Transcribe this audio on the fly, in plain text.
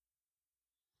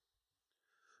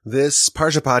This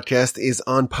Parsha podcast is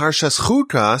on Parsha's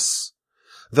Chukas,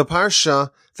 the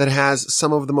Parsha that has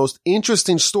some of the most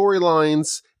interesting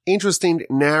storylines, interesting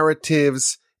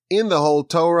narratives in the whole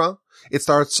Torah. It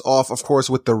starts off, of course,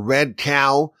 with the red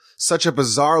cow, such a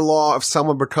bizarre law if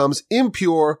someone becomes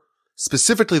impure,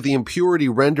 specifically the impurity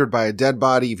rendered by a dead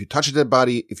body. If you touch a dead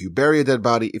body, if you bury a dead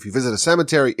body, if you visit a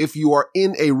cemetery, if you are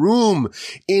in a room,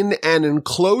 in an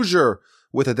enclosure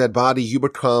with a dead body, you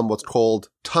become what's called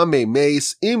tamei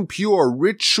meis, impure,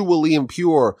 ritually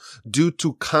impure, due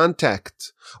to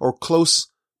contact or close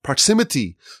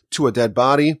proximity to a dead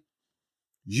body.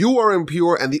 You are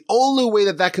impure, and the only way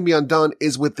that that can be undone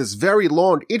is with this very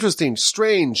long, interesting,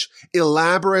 strange,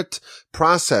 elaborate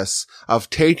process of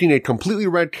taking a completely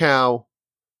red cow,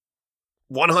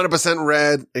 100%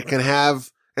 red. It can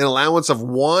have an allowance of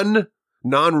one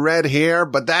non-red hair,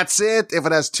 but that's it. If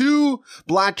it has two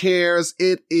black hairs,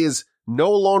 it is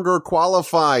no longer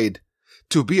qualified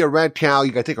to be a red cow.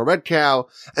 You gotta take a red cow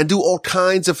and do all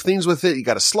kinds of things with it. You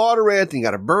gotta slaughter it, and you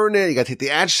gotta burn it, you gotta take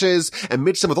the ashes and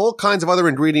mix them with all kinds of other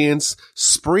ingredients,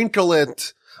 sprinkle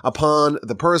it upon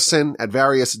the person at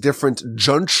various different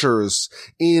junctures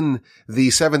in the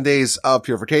 7 days of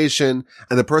purification,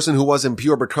 and the person who was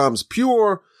impure becomes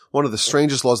pure. One of the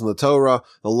strangest laws in the Torah,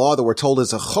 the law that we're told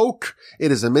is a chok.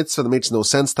 It is a mitzvah that makes no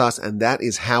sense to us, and that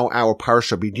is how our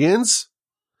Parsha begins.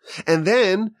 And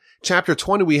then, chapter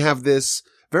 20, we have this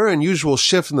very unusual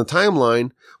shift in the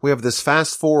timeline. We have this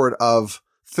fast forward of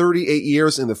 38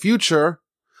 years in the future.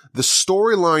 The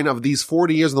storyline of these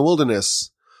 40 years in the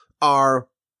wilderness are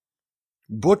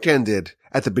bookended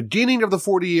at the beginning of the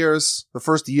 40 years, the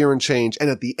first year and change, and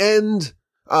at the end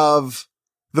of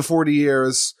the 40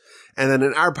 years. And then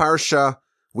in our Parsha,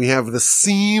 we have the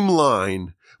seam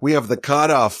line. We have the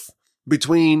cutoff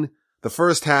between the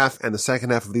first half and the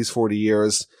second half of these 40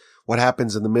 years. What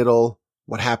happens in the middle,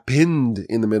 what happened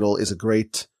in the middle is a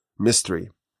great mystery.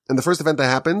 And the first event that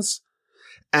happens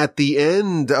at the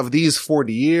end of these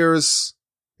 40 years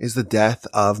is the death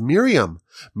of Miriam.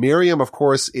 Miriam, of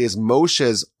course, is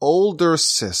Moshe's older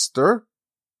sister.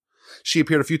 She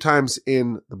appeared a few times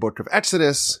in the book of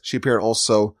Exodus. She appeared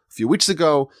also a few weeks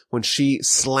ago when she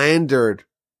slandered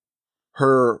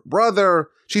her brother.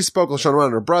 She spoke Lashon Hara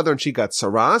on her brother, and she got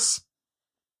saras.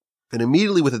 And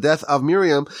immediately with the death of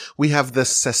Miriam, we have the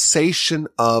cessation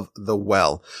of the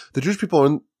well. The Jewish people are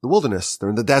in the wilderness. They're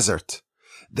in the desert.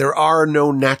 There are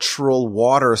no natural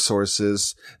water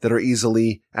sources that are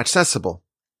easily accessible.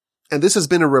 And this has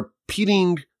been a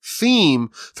repeating theme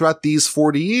throughout these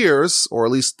 40 years, or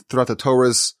at least throughout the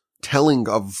Torah's telling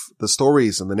of the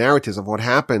stories and the narratives of what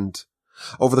happened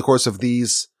over the course of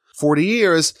these 40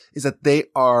 years, is that they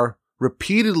are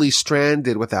repeatedly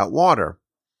stranded without water.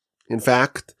 In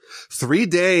fact, 3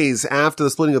 days after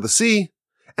the splitting of the sea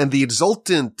and the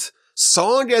exultant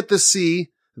song at the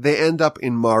sea, they end up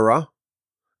in Marah,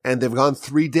 and they've gone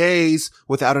 3 days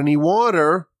without any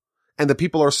water, and the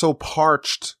people are so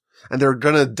parched and they're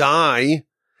gonna die,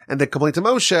 and they complain to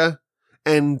Moshe.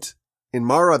 And in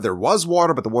Marah there was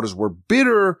water, but the waters were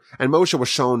bitter, and Moshe was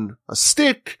shown a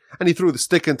stick, and he threw the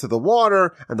stick into the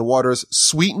water, and the waters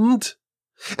sweetened.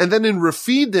 And then in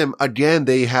Rephidim, again,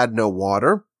 they had no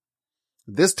water.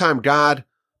 This time God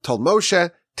told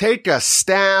Moshe, take a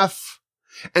staff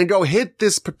and go hit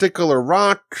this particular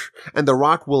rock, and the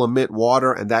rock will emit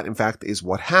water, and that in fact is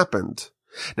what happened.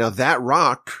 Now that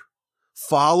rock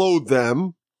followed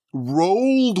them,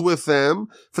 rolled with them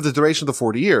for the duration of the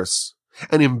 40 years.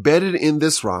 And embedded in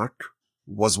this rock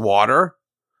was water,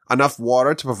 enough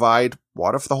water to provide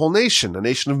water for the whole nation, a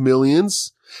nation of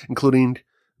millions, including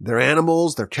their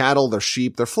animals, their cattle, their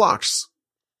sheep, their flocks.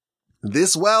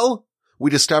 This well, we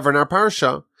discover in our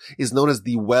Parsha, is known as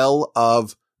the well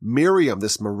of Miriam.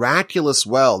 This miraculous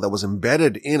well that was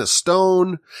embedded in a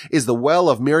stone is the well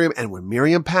of Miriam. And when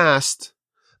Miriam passed,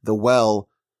 the well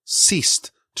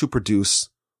ceased to produce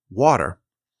water.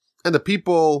 And the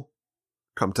people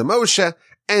come to Moshe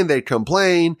and they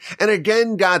complain. And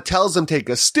again, God tells them, take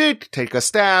a stick, take a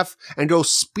staff, and go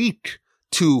speak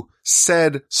to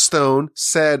said stone,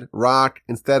 said rock.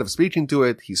 Instead of speaking to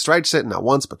it, he strikes it not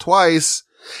once, but twice.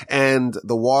 And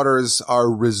the waters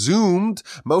are resumed.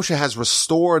 Moshe has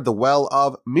restored the well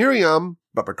of Miriam,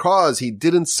 but because he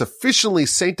didn't sufficiently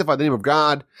sanctify the name of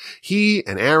God, he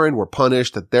and Aaron were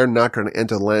punished that they're not going to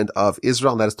enter the land of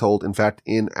Israel. And that is told, in fact,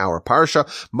 in our Parsha.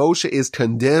 Moshe is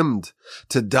condemned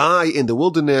to die in the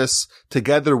wilderness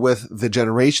together with the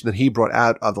generation that he brought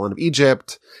out of the land of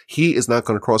Egypt. He is not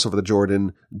going to cross over the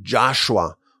Jordan.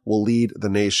 Joshua will lead the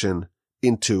nation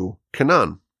into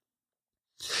Canaan.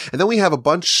 And then we have a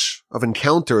bunch of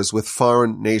encounters with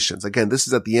foreign nations. Again, this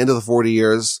is at the end of the 40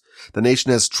 years. The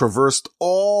nation has traversed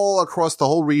all across the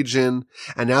whole region,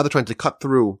 and now they're trying to cut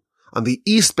through on the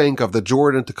east bank of the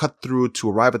Jordan, to cut through, to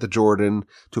arrive at the Jordan,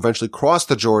 to eventually cross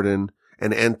the Jordan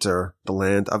and enter the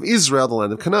land of Israel, the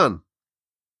land of Canaan.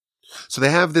 So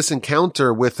they have this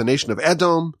encounter with the nation of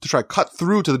Edom to try to cut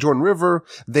through to the Jordan River.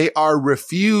 They are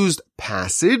refused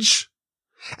passage,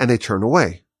 and they turn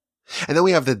away. And then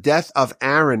we have the death of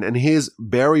Aaron and his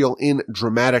burial in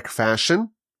dramatic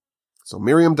fashion. So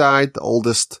Miriam died, the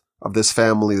oldest of this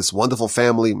family, this wonderful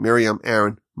family, Miriam,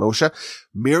 Aaron, Moshe.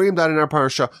 Miriam died in our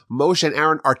Parsha. Moshe and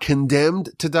Aaron are condemned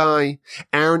to die.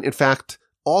 Aaron, in fact,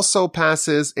 also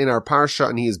passes in our Parsha,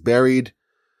 and he is buried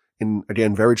in,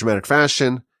 again, very dramatic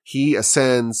fashion. He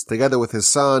ascends together with his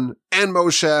son and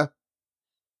Moshe.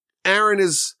 Aaron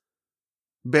is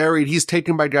buried. He's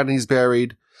taken by God and he's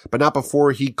buried, but not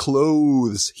before he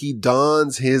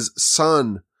dons his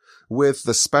son with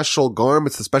the special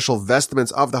garments, the special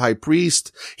vestments of the high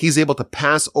priest. He's able to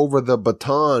pass over the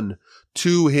baton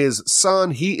to his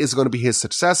son. He is going to be his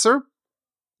successor.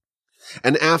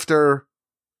 And after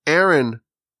Aaron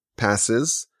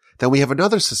passes, then we have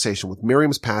another cessation. With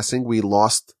Miriam's passing, we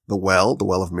lost the well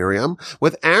of Miriam.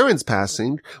 With Aaron's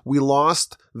passing, we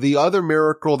lost the other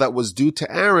miracle that was due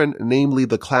to Aaron, namely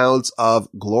the clouds of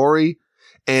glory.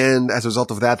 And as a result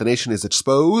of that, the nation is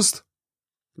exposed.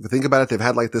 If you think about it, they've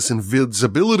had like this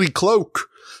invisibility cloak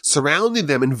surrounding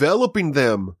them, enveloping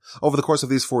them over the course of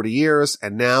these 40 years.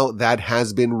 And now that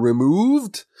has been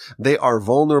removed. They are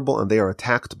vulnerable and they are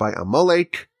attacked by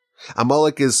Amalek.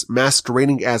 Amalek is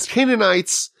masquerading as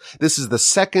Canaanites. This is the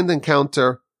second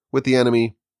encounter with the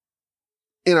enemy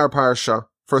in our Parsha.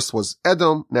 First was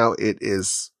Edom. Now it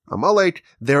is Amalek.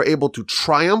 They're able to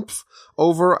triumph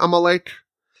over Amalek.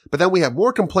 But then we have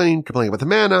more complaining about the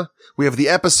manna. We have the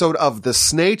episode of the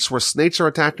snakes, where snakes are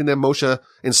attacking them. Moshe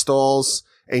installs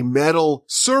a metal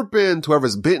serpent.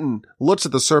 Whoever's bitten looks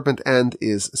at the serpent and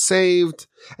is saved.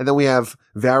 And then we have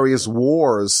various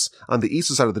wars on the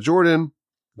eastern side of the Jordan.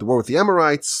 The war with the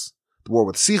Amorites, the war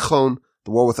with Sichon,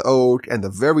 the war with Og, and the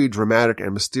very dramatic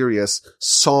and mysterious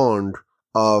Song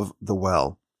of the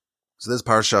Well. So this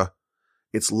Parsha,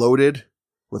 it's loaded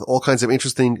with all kinds of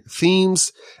interesting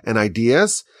themes and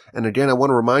ideas. And again, I want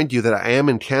to remind you that I am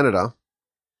in Canada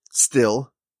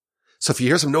still. So if you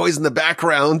hear some noise in the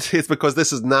background, it's because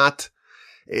this is not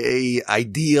an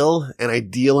ideal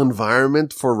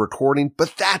environment for recording,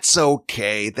 but that's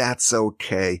okay. That's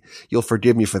okay. You'll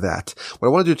forgive me for that. What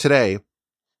I want to do today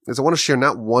is I want to share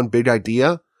not one big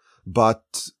idea,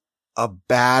 but a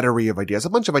battery of ideas, a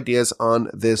bunch of ideas on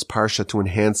this Parsha to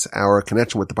enhance our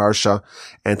connection with the Parsha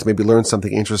and to maybe learn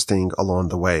something interesting along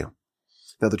the way.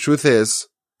 Now, the truth is,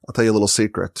 I'll tell you a little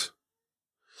secret.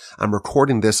 I'm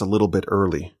recording this a little bit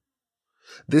early.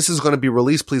 This is going to be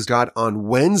released, please God, on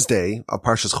Wednesday of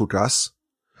Parshas Chukas.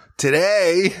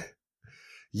 Today,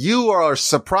 you are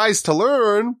surprised to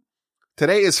learn,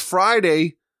 today is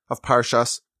Friday of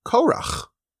Parshas Korach.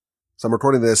 So I'm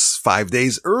recording this 5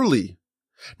 days early.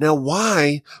 Now,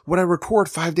 why would I record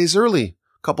 5 days early?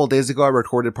 A couple of days ago, I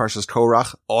recorded Parshas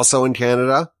Korach, also in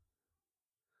Canada.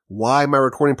 Why am I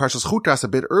recording Parshas Chukas a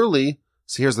bit early?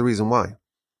 So here's the reason why.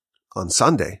 On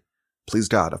Sunday, please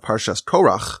God, of Parshas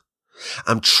Korach,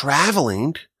 I'm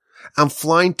traveling. I'm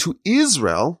flying to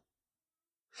Israel,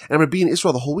 and I'm going to be in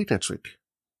Israel the whole week next week.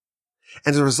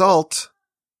 And as a result,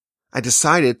 I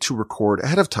decided to record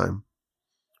ahead of time.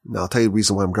 Now, I'll tell you the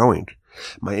reason why I'm going.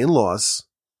 My in-laws,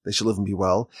 they should live and be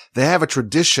well. They have a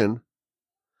tradition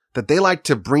that they like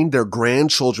to bring their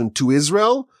grandchildren to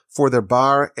Israel for their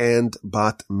bar and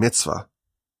bat mitzvah.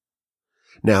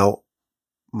 Now,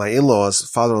 my in-laws,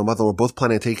 father and mother, were both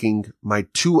planning on taking my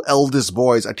two eldest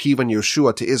boys, Ativ and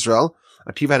Yeshua, to Israel.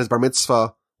 Ativ had his bar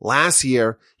mitzvah last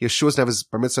year. Yeshua's going to have his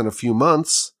bar mitzvah in a few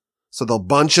months, so they'll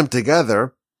bunch them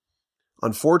together.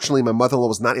 Unfortunately, my mother-in-law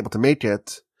was not able to make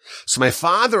it. So my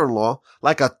father-in-law,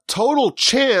 like a total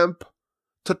champ,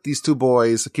 took these two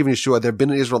boys, Ativ and Yeshua. They've been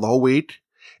in Israel the whole week.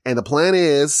 And the plan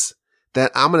is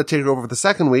that I'm going to take it over for the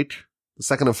second week, the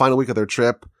second and final week of their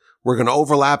trip. We're going to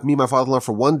overlap me and my father-in-law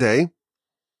for one day.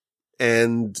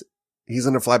 And he's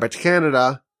going to fly back to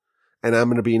Canada, and I'm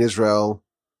going to be in Israel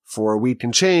for a week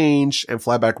and change and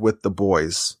fly back with the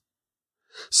boys.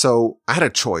 So I had a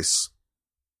choice.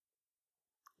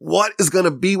 What is going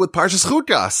to be with Parshas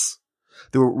Chukas?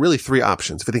 There were really three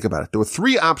options, if you think about it. There were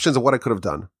three options of what I could have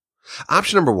done.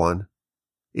 Option number one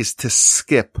is to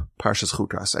skip Parshas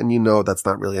Chukas. And you know that's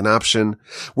not really an option.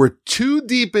 We're too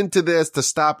deep into this to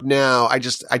stop now.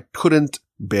 I couldn't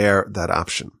bear that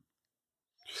option.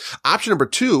 Option number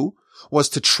two was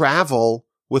to travel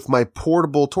with my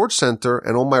portable torch center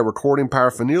and all my recording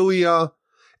paraphernalia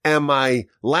and my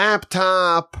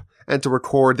laptop and to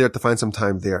record there, to find some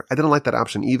time there. I didn't like that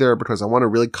option either because I want to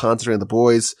really concentrate on the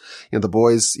boys. The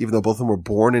boys, even though both of them were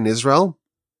born in Israel,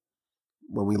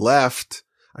 when we left,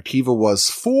 Akiva was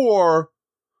 4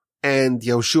 and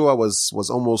Yehoshua was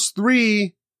almost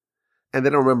 3, and they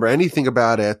don't remember anything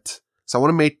about it. So I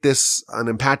want to make this an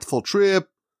impactful trip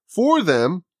for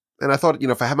them. And I thought,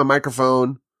 if I have my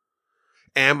microphone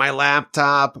and my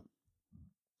laptop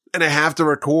and I have to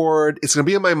record, it's going to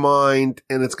be in my mind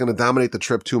and it's going to dominate the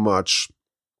trip too much.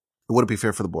 It wouldn't be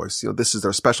fair for the boys. This is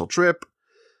their special trip.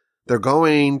 They're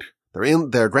going,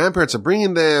 their grandparents are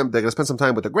bringing them. They're going to spend some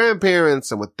time with their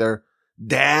grandparents and with their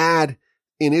dad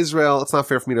in Israel. It's not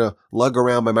fair for me to lug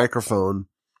around my microphone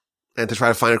and to try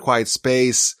to find a quiet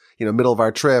space, middle of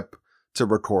our trip to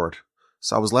record.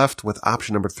 So I was left with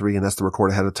option number 3, and that's to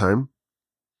record ahead of time.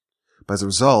 But as a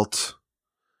result,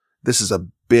 this is a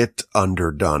bit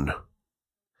underdone.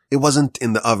 It wasn't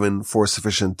in the oven for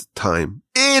sufficient time.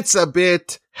 It's a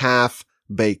bit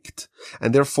half-baked.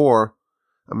 And therefore,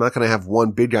 I'm not going to have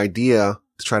one big idea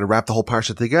to try to wrap the whole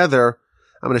Parsha together.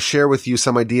 I'm going to share with you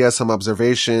some ideas, some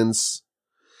observations.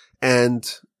 And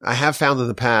I have found in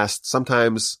the past,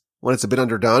 sometimes when it's a bit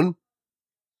underdone,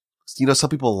 some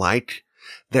people like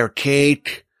their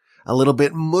cake a little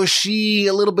bit mushy,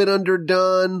 a little bit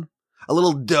underdone, a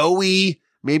little doughy.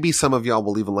 Maybe some of y'all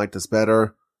will even like this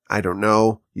better. I don't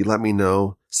know. You let me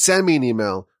know. Send me an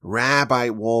email,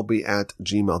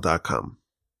 rabbiwolbe@gmail.com.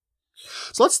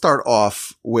 So let's start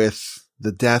off with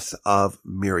the death of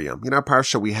Miriam. In our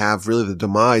Parsha, we have really the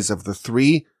demise of the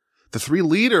three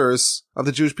leaders of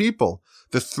the Jewish people,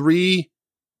 the 3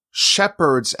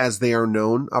 shepherds, as they are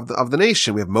known, of the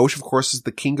nation. We have Moshe, of course, is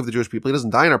the king of the Jewish people. He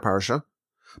doesn't die in our Parsha.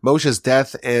 Moshe's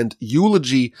death and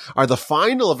eulogy are the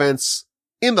final events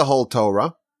in the whole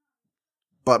Torah.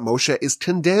 But Moshe is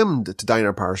condemned to die in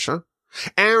our Parsha.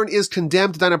 Aaron is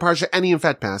condemned to die in our Parsha, and he in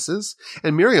fact passes.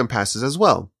 And Miriam passes as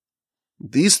well.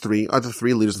 These 3 are the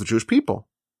 3 leaders of the Jewish people.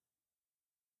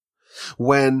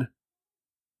 When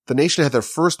the nation had their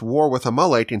first war with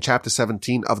Amalek in chapter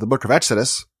 17 of the book of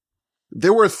Exodus,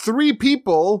 there were 3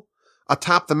 people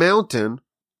atop the mountain.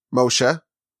 Moshe.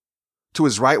 To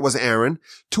his right was Aaron.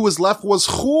 To his left was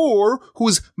Hur,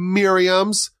 who's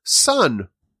Miriam's son.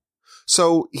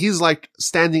 So he's like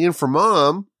standing in for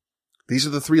mom. These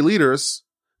are the 3 leaders.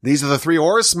 These are the 3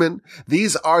 horsemen.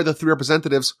 These are the 3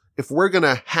 representatives. If we're going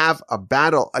to have a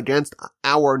battle against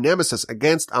our nemesis,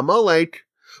 against Amalek,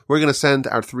 we're going to send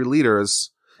our 3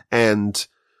 leaders. And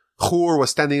Hur was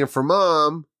standing in for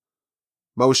mom,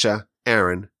 Moshe,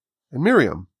 Aaron, and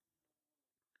Miriam.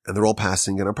 And they're all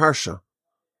passing in a Parsha.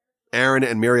 Aaron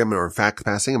and Miriam are in fact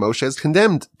passing, and Moshe is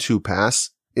condemned to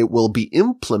pass. It will be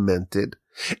implemented.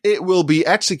 It will be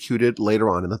executed later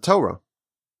on in the Torah.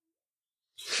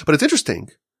 But it's interesting.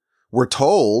 We're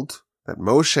told that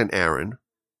Moshe and Aaron,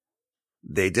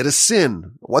 they did a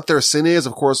sin. What their sin is,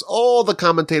 of course, all the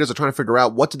commentators are trying to figure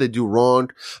out what did they do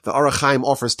wrong. The Orach Chaim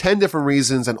offers 10 different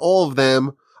reasons, and all of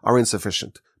them are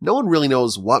insufficient. No one really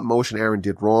knows what Moshe and Aaron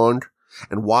did wrong,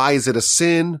 and why is it a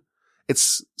sin?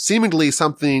 It's seemingly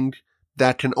something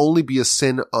that can only be a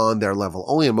sin on their level.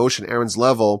 Only on Moshe and Aaron's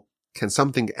level can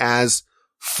something as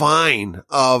fine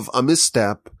of a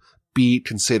misstep be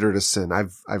considered a sin.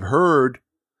 I've heard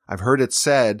it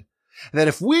said that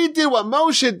if we did what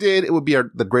Moshe did, it would be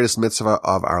the greatest mitzvah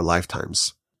of our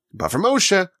lifetimes. But for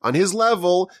Moshe, on his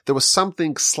level, there was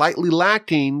something slightly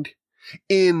lacking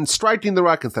in striking the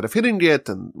rock instead of hitting it,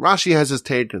 and Rashi has his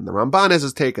take, and the Ramban has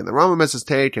his take, and the Rambam has his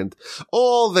take, and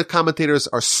all the commentators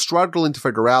are struggling to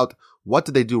figure out what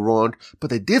did they do wrong, but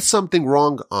they did something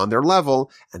wrong on their level,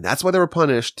 and that's why they were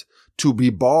punished, to be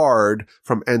barred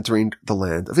from entering the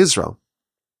land of Israel.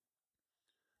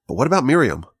 But what about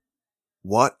Miriam?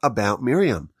 What about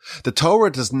Miriam? The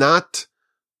Torah does not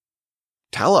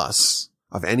tell us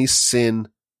of any sin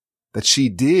that she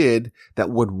did that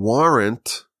would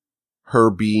warrant her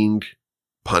being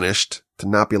punished to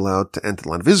not be allowed to enter the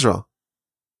land of Israel.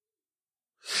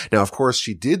 Now, of course,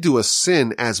 she did do a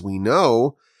sin, as we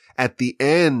know, at the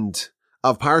end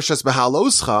of Parshas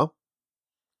Behaloscha.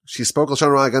 She spoke Lashon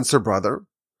Hara against her brother,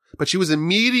 but she was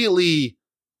immediately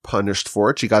punished for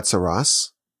it. She got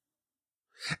saras.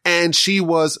 And she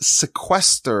was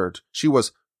sequestered. She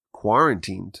was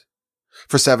quarantined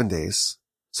for 7 days.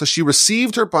 So she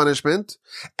received her punishment,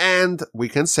 and we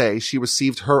can say she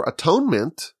received her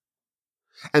atonement,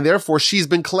 and therefore she's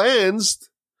been cleansed,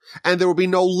 and there will be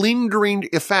no lingering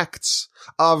effects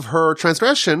of her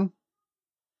transgression.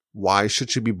 Why should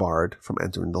she be barred from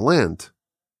entering the land?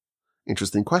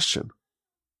 Interesting question.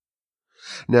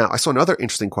 Now, I saw another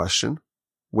interesting question,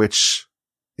 which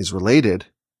is related,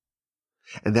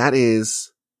 and that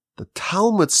is, the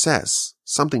Talmud says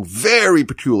something very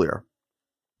peculiar.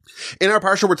 In our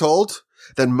Parsha, we're told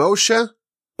that Moshe,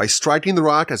 by striking the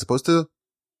rock as opposed to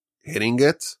hitting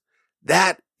it,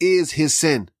 that is his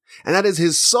sin. And that is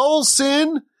his sole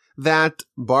sin that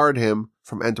barred him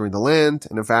from entering the land.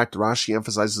 And in fact, Rashi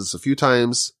emphasizes this a few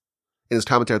times in his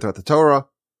commentary throughout the Torah.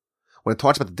 When it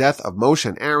talks about the death of Moshe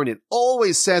and Aaron, it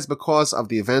always says because of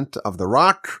the event of the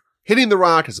rock, hitting the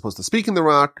rock as opposed to speaking the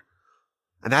rock.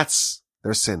 And that's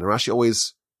their sin. And Rashi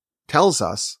always tells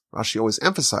us, Rashi always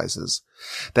emphasizes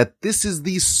that this is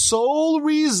the sole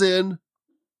reason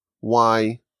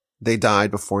why they died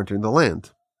before entering the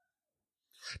land.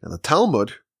 Now the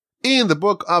Talmud, in the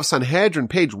book of Sanhedrin,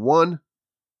 page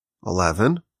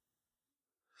 111,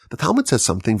 the Talmud says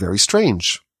something very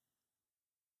strange.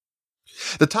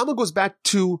 The Talmud goes back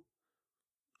to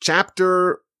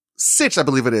chapter 6, I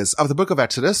believe it is, of the book of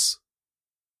Exodus,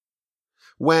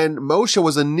 when Moshe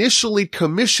was initially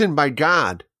commissioned by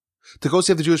God to go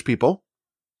save the Jewish people.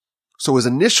 So his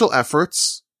initial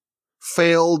efforts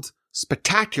failed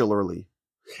spectacularly.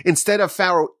 Instead of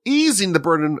Pharaoh easing the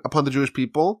burden upon the Jewish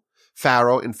people,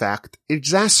 Pharaoh, in fact,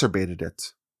 exacerbated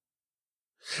it.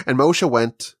 And Moshe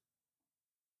went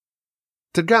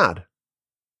to God.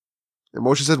 And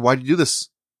Moshe said, why did you do this,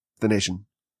 the nation?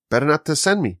 Better not to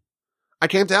send me. I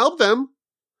came to help them.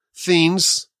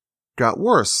 Things got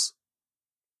worse.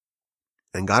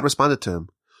 And God responded to him,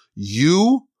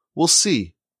 you will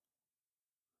see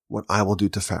what I will do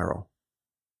to Pharaoh.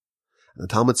 And the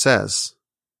Talmud says,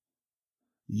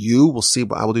 you will see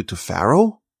what I will do to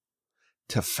Pharaoh?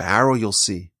 To Pharaoh you'll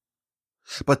see.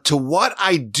 But to what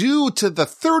I do to the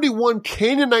 31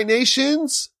 Canaanite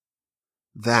nations,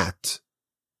 that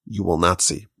you will not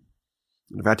see.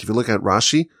 In fact, if you look at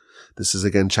Rashi, this is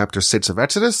again chapter 6 of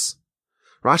Exodus,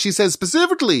 Rashi says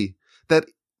specifically that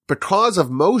because of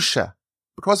Moshe,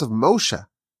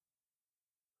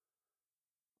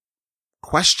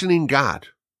 questioning God's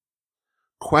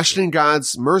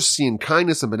mercy and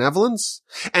kindness and benevolence,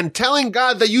 and telling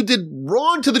God that you did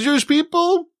wrong to the Jewish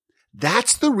people,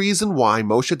 that's the reason why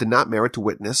Moshe did not merit to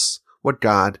witness what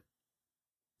God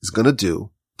is going to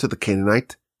do to the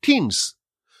Canaanite kings.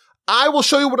 I will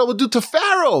show you what I will do to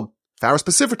Pharaoh. Pharaoh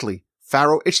specifically.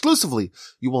 Pharaoh exclusively.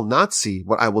 You will not see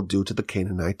what I will do to the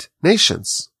Canaanite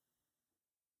nations.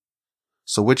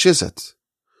 So which is it?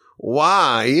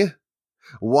 Why,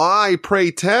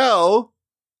 pray tell,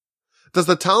 does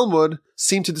the Talmud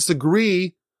seem to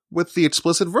disagree with the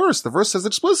explicit verse? The verse says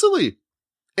explicitly,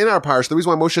 in our Parsha, the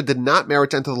reason why Moshe did not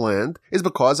merit to enter the land is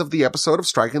because of the episode of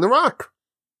striking the rock.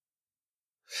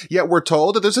 Yet we're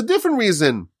told that there's a different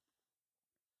reason.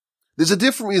 There's a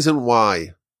different reason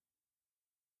why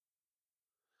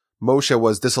Moshe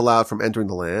was disallowed from entering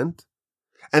the land.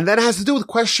 And that has to do with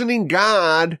questioning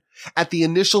God at the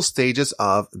initial stages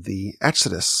of the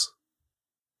Exodus.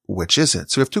 Which is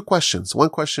it? So we have two questions. One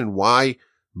question, why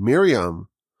Miriam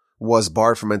was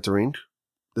barred from entering.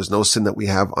 There's no sin that we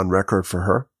have on record for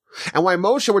her. And why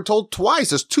Moshe, we're told twice.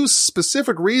 There's two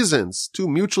specific reasons, two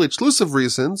mutually exclusive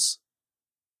reasons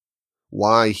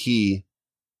why he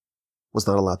was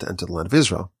not allowed to enter the land of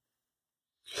Israel.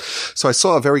 So I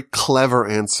saw a very clever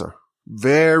answer.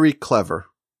 Very clever.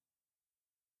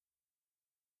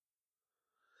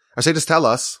 Our sages tell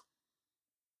us,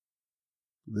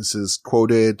 this is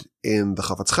quoted in the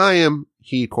Chafetz Chaim,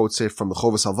 he quotes it from the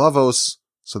Chovos HaLevavos,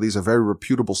 so these are very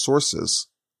reputable sources,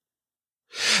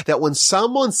 that when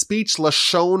someone speaks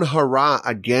Lashon Hara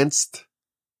against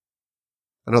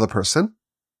another person,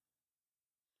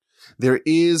 there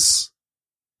is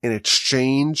an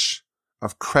exchange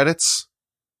of credits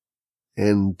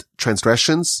and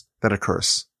transgressions that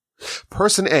occurs.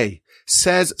 Person A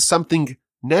says something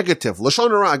negative, Lashon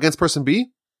Hara, against person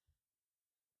B,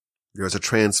 there is a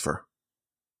transfer.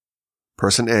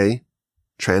 Person A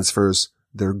transfers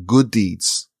their good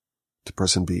deeds to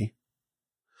person B,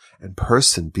 and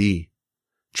person B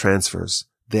transfers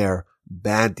their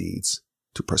bad deeds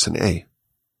to person A.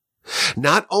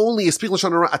 Not only is speaking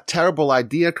Lashon Hara a terrible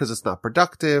idea because it's not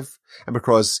productive and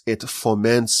because it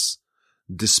foments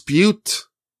dispute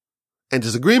and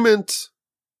disagreement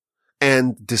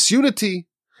and disunity,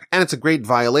 and it's a great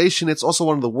violation. It's also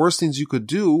one of the worst things you could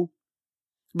do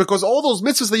because all those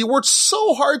mitzvahs that you worked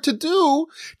so hard to do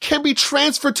can be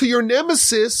transferred to your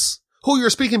nemesis who you're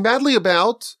speaking badly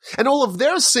about, and all of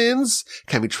their sins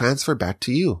can be transferred back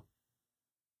to you.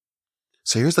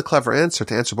 So here's the clever answer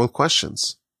to answer both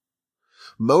questions.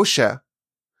 Moshe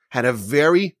had a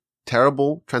very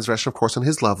terrible transgression, of course, on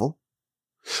his level.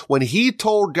 When he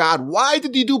told God, why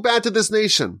did you do bad to this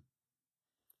nation?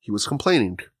 He was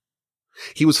complaining.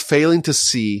 He was failing to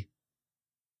see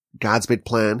God's big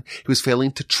plan. He was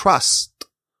failing to trust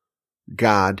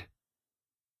God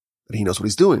that he knows what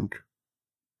he's doing.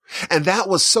 And that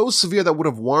was so severe that would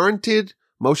have warranted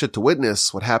Moshe to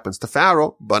witness what happens to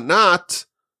Pharaoh, but not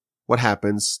what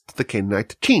happens to the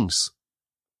Canaanite kings.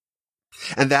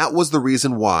 And that was the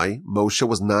reason why Moshe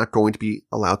was not going to be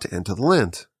allowed to enter the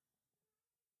land.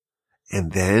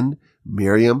 And then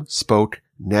Miriam spoke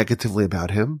negatively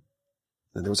about him,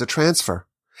 and there was a transfer.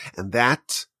 And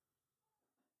that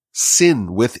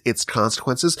sin with its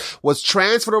consequences was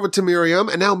transferred over to Miriam,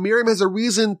 and now Miriam has a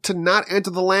reason to not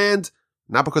enter the land,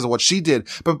 not because of what she did,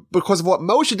 but because of what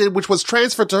Moshe did, which was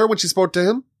transferred to her when she spoke to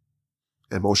him.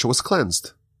 And Moshe was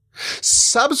cleansed.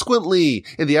 Subsequently,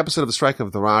 in the episode of the striking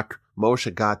of the rock,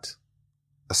 Moshe got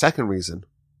a second reason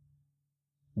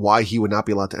why he would not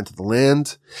be allowed to enter the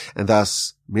land, and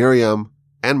thus Miriam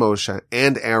and Moshe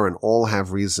and Aaron all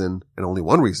have reason, and only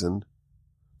one reason,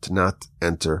 to not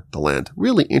enter the land.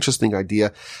 Really interesting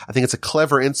idea. I think it's a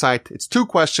clever insight. It's two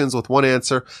questions with one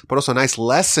answer, but also a nice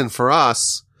lesson for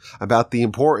us about the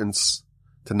importance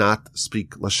to not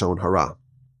speak Lashon Hara.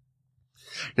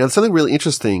 Now, there's something really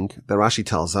interesting that Rashi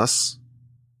tells us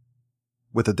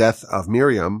with the death of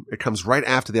Miriam. It comes right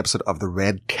after the episode of the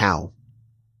red cow.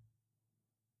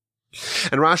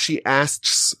 And Rashi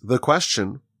asks the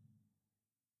question,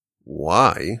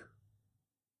 why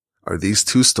are these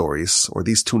two stories, or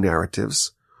these two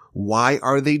narratives, why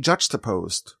are they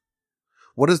juxtaposed?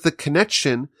 What is the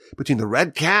connection between the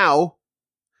red cow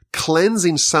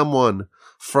cleansing someone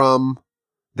from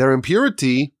their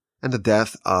impurity and the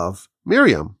death of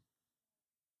Miriam?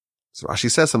 So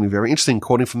Rashi says something very interesting,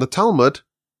 quoting from the Talmud.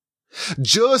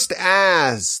 Just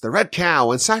as the red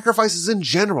cow and sacrifices in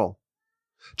general,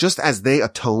 just as they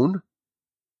atone,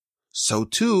 so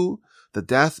too the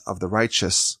death of the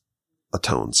righteous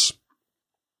atones.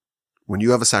 When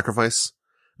you have a sacrifice,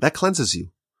 that cleanses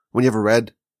you. When you have a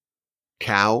red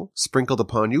cow sprinkled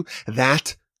upon you,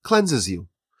 that cleanses you.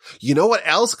 You know what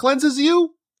else cleanses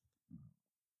you?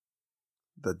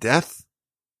 The death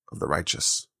of the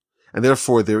righteous. And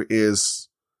therefore there is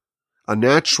a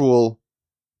natural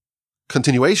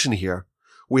continuation here.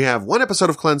 We have one episode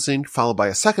of cleansing followed by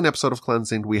a second episode of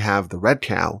cleansing. We have the red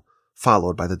cow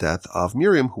followed by the death of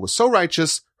Miriam, who was so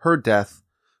righteous, her death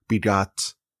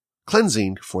begot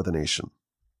cleansing for the nation.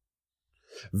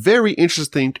 Very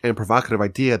interesting and provocative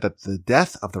idea that the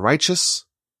death of the righteous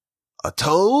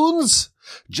atones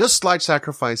just like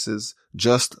sacrifices,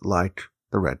 just like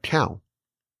the red cow.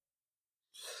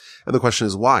 And the question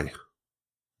is why?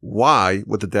 Why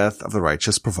would the death of the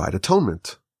righteous provide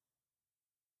atonement?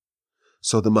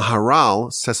 So the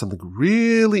Maharal says something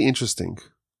really interesting.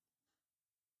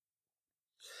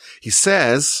 He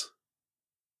says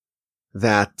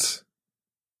that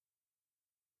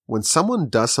when someone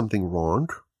does something wrong,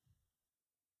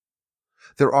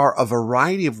 there are a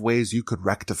variety of ways you could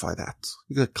rectify that.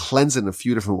 You could cleanse it in a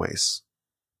few different ways.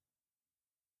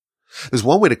 There's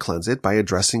one way to cleanse it by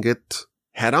addressing it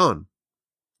head on.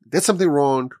 You did something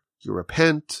wrong, you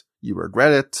repent, you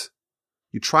regret it,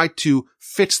 you try to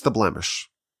fix the blemish.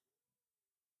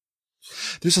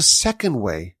 There's a second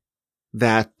way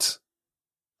that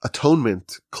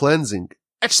atonement, cleansing,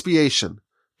 expiation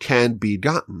can be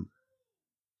gotten.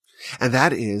 And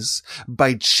that is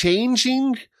by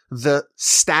changing the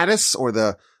status or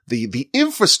the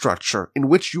infrastructure in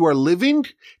which you are living,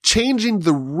 changing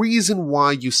the reason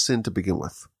why you sinned to begin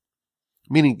with.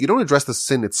 Meaning you don't address the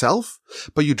sin itself,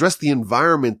 but you address the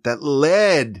environment that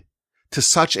led to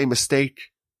such a mistake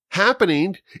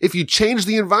happening. If you change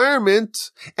the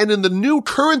environment, and in the new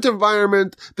current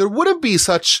environment, there wouldn't be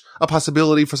such a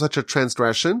possibility for such a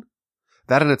transgression,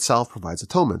 that in itself provides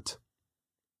atonement.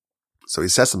 So he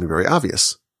says something very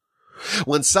obvious.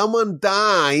 When someone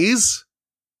dies,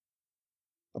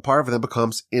 a part of them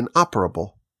becomes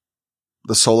inoperable.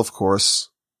 The soul, of course,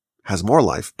 has more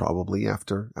life probably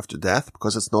after death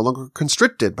because it's no longer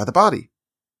constricted by the body.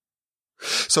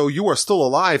 So you are still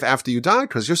alive after you die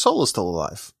because your soul is still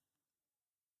alive.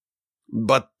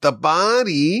 But the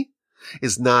body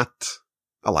is not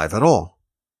alive at all.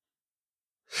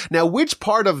 Now, which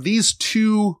part of these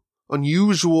two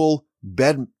unusual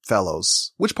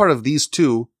bedfellows, which part of these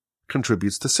two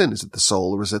contributes to sin? Is it the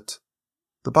soul or is it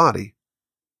the body?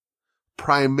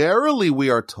 Primarily, we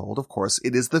are told, of course,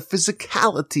 it is the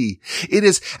physicality. It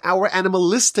is our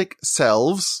animalistic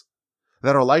selves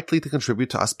that are likely to contribute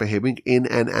to us behaving in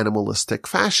an animalistic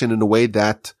fashion in a way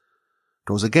that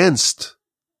goes against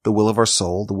the will of our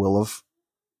soul, the will of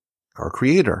our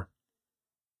Creator.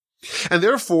 And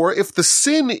therefore, if the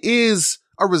sin is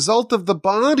a result of the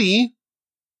body,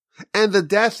 And the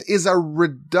death is a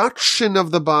reduction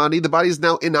of the body. The body is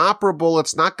now inoperable.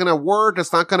 It's not going to work.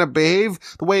 It's not going to behave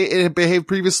the way it had behaved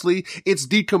previously. It's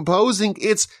decomposing.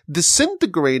 It's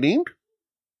disintegrating.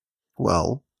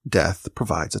 Well, death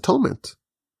provides atonement.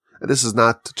 And this is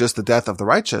not just the death of the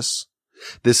righteous.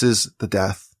 This is the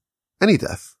death, any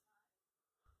death.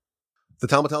 The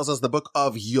Talmud tells us in the book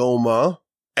of Yoma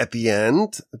at the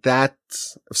end that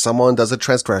if someone does a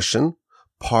transgression,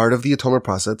 part of the atonement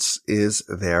process is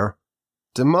their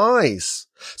demise.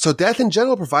 So death in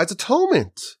general provides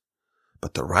atonement.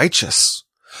 But the righteous,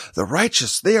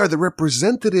 they are the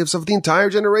representatives of the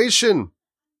entire generation.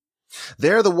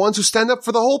 They're the ones who stand up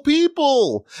for the whole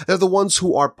people. They're the ones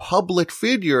who are public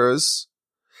figures,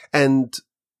 and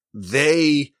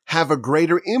they have a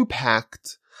greater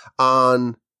impact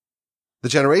on the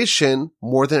generation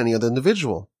more than any other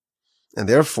individual. And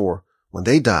therefore, when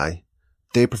they die,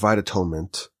 they provide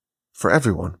atonement for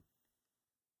everyone.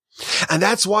 And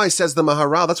that's why, says the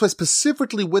Maharal, that's why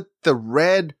specifically with the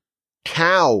red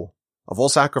cow of all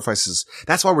sacrifices,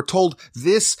 that's why we're told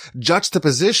this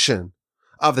juxtaposition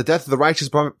of the death of the righteous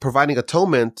providing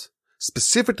atonement,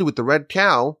 specifically with the red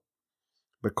cow,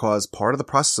 because part of the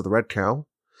process of the red cow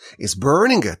is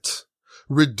burning it,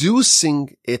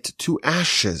 reducing it to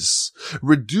ashes,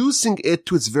 reducing it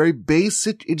to its very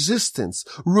basic existence,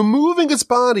 removing its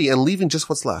body and leaving just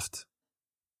what's left.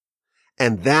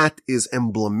 And that is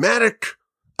emblematic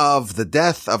of the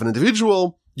death of an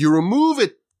individual. You remove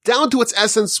it down to its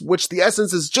essence, which the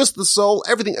essence is just the soul.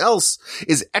 Everything else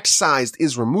is excised,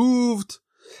 is removed.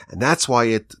 And that's why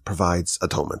it provides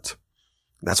atonement.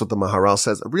 That's what the Maharal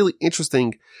says. A really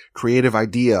interesting, creative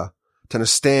idea to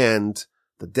understand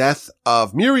the death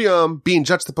of Miriam being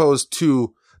juxtaposed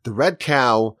to the red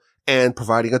cow and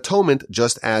providing atonement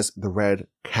just as the red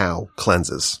cow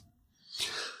cleanses.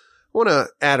 I want to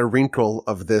add a wrinkle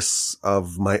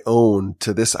of my own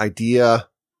to this idea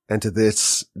and to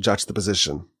this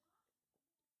juxtaposition.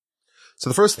 So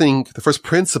the first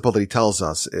principle that he tells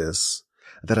us is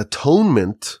that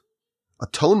atonement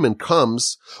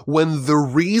comes when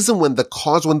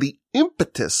the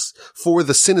impetus for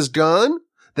the sin is gone,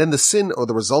 then the sin or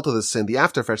the result of the sin, the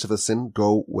after effects of the sin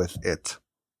go with it.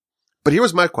 But here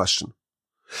was my question.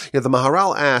 The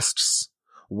Maharal asks,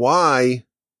 why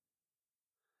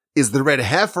is the red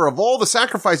heifer of all the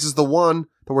sacrifices the one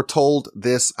that we're told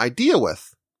this idea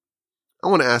with? I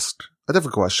want to ask a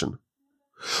different question.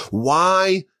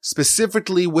 Why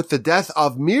specifically with the death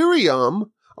of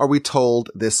Miriam are we told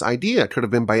this idea? It could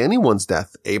have been by anyone's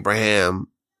death. Abraham.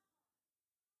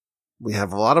 We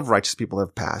have a lot of righteous people that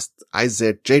have passed.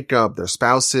 Isaac, Jacob, their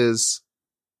spouses,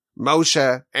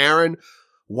 Moshe, Aaron.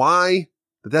 Why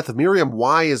the death of Miriam?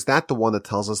 Why is that the one that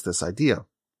tells us this idea?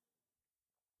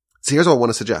 So here's what I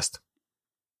want to suggest.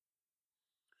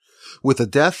 With the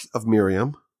death of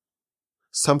Miriam,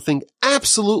 something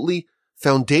absolutely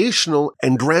foundational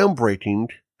and groundbreaking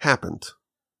happened.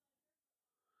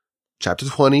 Chapter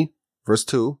 20, verse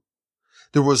 2.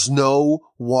 There was no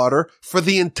water for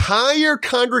the entire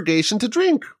congregation to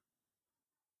drink.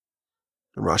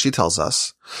 And Rashi tells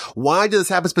us, why did this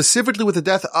happen specifically with the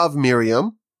death of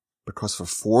Miriam? Because for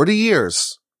 40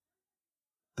 years,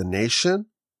 the nation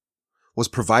was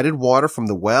provided water from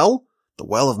the well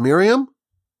of Miriam,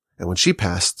 and when she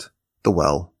passed, the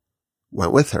well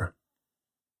went with her.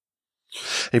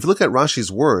 And if you look at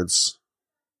Rashi's words,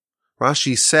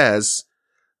 Rashi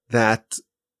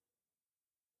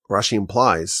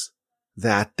implies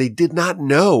that they did not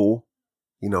know,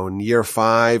 in year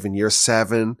 5, in year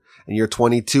 7, in year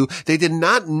 22, they did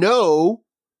not know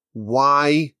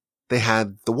why they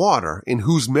had the water, in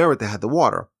whose merit they had the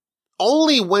water.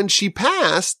 Only when she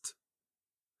passed,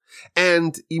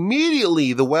 and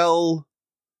immediately the well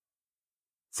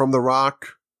from the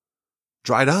rock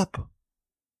dried up.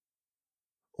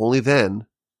 Only then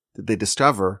did they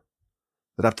discover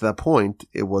that up to that point,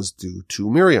 it was due to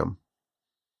Miriam.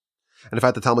 And in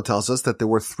fact, the Talmud tells us that there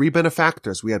were 3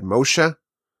 benefactors. We had Moshe,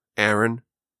 Aaron,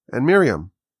 and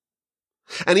Miriam.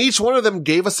 And each one of them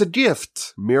gave us a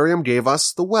gift. Miriam gave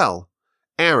us the well.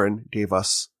 Aaron gave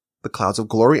us the clouds of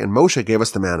glory, and Moshe gave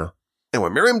us the manna. And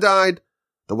when Miriam died,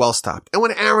 the well stopped. And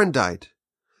when Aaron died,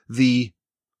 the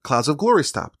clouds of glory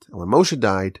stopped. And when Moshe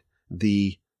died,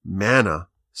 the manna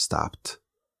stopped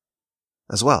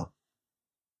as well.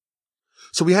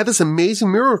 So we had this amazing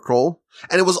miracle,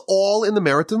 and it was all in the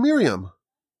merit of Miriam.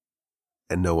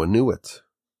 And no one knew it.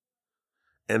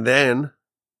 And then,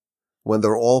 when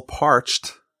they're all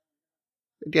parched,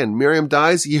 again, Miriam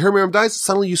dies, you hear Miriam dies,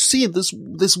 suddenly you see this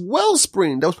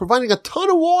wellspring that was providing a ton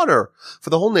of water for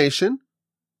the whole nation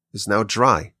is now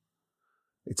dry.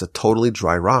 It's a totally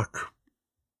dry rock.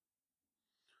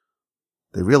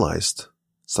 they realized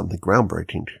something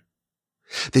groundbreaking.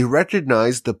 They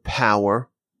recognized the power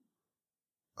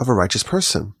of a righteous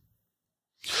person.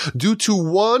 Due to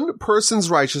one person's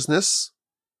righteousness,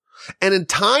 an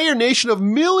entire nation of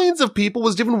millions of people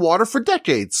was given water for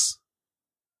decades.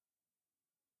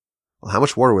 Well, how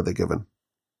much water were they given?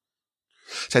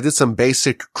 So I did some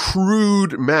basic,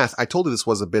 crude math. I told you this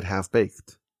was a bit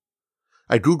half-baked.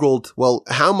 I Googled, well,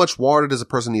 how much water does a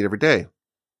person need every day?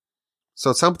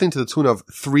 So it's something to the tune of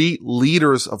 3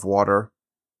 liters of water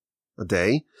a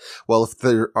day. Well, if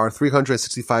there are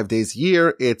 365 days a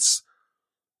year, it's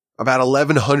about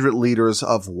 1,100 liters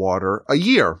of water a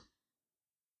year.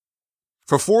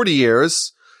 For 40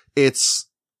 years, it's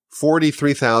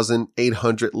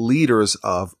 43,800 liters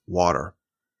of water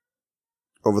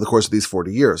over the course of these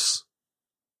 40 years.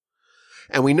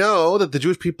 And we know that the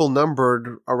Jewish people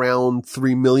numbered around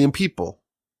 3 million people.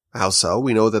 How so?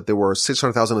 We know that there were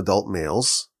 600,000 adult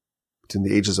males between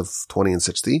the ages of 20 and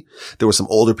 60. There were some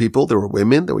older people. There were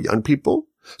women. There were young people.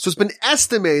 So it's been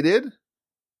estimated,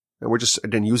 and we're just,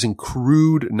 again, using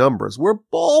crude numbers. We're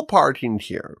ballparking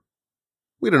here.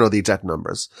 We don't know the exact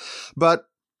numbers, but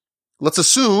let's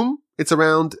assume it's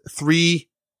around 3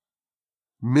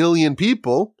 million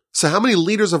people. So how many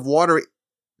liters of water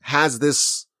has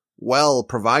this well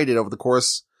provided over the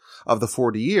course of the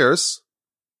 40 years?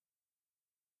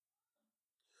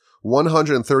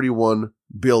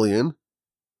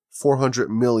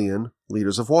 131,400,000,000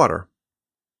 liters of water.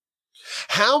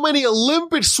 How many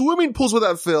Olympic swimming pools would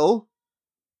that fill?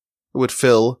 It would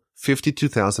fill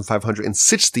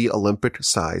 52,560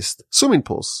 Olympic-sized swimming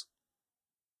pools.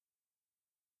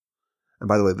 And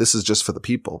by the way, this is just for the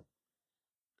people.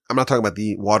 I'm not talking about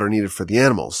the water needed for the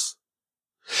animals.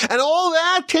 And all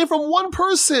that came from one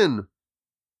person.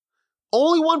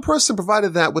 Only one person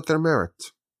provided that with their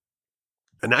merit.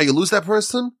 And now you lose that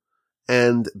person,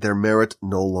 and their merit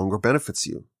no longer benefits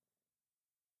you.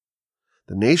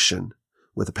 The nation,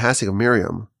 with the passing of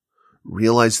Miriam,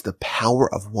 realized the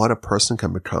power of what a person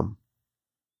can become.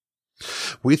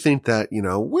 We think that,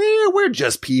 we're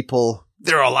just people.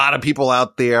 There are a lot of people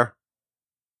out there.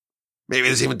 Maybe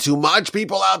there's even too much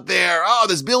people out there. Oh,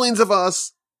 there's billions of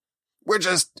us. We're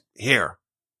just here.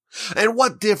 And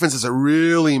what difference does it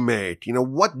really make?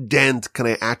 What dent can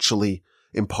I actually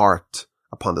impart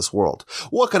upon this world?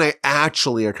 What can I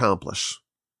actually accomplish?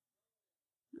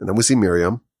 And then we see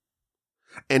Miriam.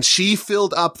 And she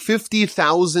filled up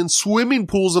 50,000 swimming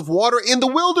pools of water in the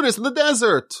wilderness, in the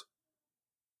desert.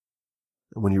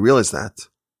 And when you realize that,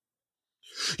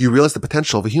 you realize the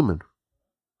potential of a human.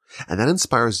 And that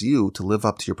inspires you to live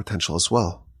up to your potential as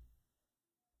well.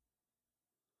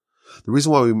 The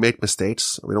reason why we make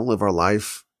mistakes, we don't live our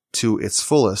life to its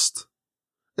fullest,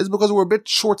 is because we're a bit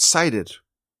short-sighted.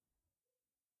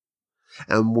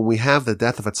 And when we have the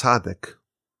death of a tzaddik,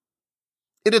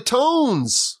 it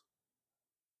atones.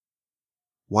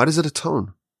 Why does it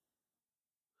atone?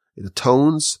 It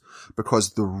atones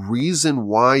because the reason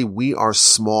why we are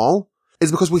small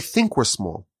is because we think we're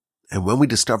small. And when we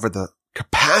discover the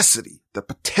capacity, the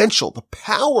potential, the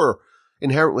power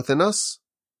inherent within us,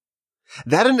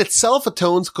 that in itself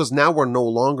atones because now we're no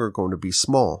longer going to be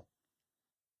small.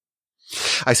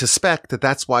 I suspect that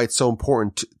that's why it's so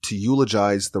important to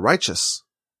eulogize the righteous.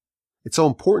 It's so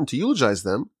important to eulogize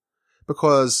them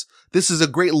because this is a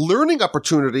great learning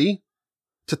opportunity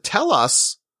to tell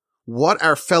us what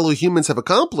our fellow humans have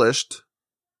accomplished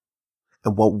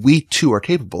and what we too are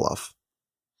capable of.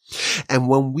 And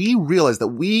when we realize that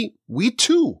we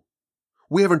too,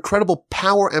 we have incredible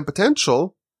power and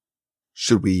potential,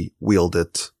 should we wield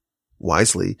it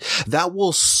wisely, that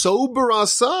will sober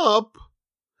us up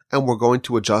and we're going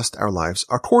to adjust our lives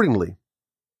accordingly.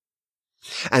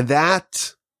 And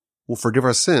that will forgive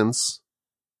our sins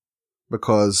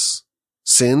because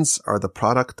sins are the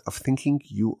product of thinking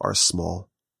you are small.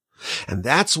 And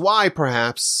that's why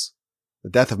perhaps the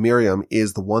death of Miriam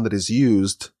is the one that is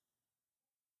used,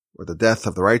 or the death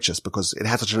of the righteous, because it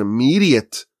had such an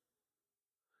immediate,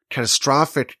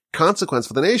 catastrophic consequence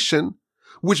for the nation,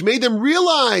 which made them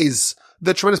realize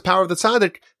the tremendous power of the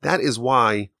tzaddik. That is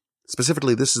why,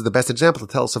 specifically, this is the best example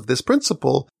to tell us of this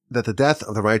principle, that the death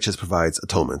of the righteous provides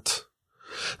atonement.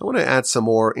 I want to add some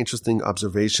more interesting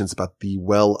observations about the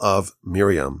well of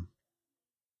Miriam.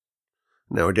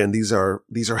 Now, again, these are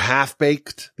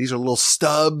half-baked. These are little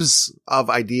stubs of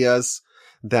ideas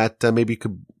that maybe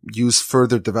could use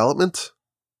further development.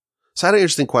 So I had an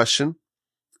interesting question.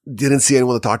 Didn't see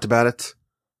anyone that talked about it.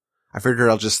 I figured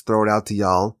I'll just throw it out to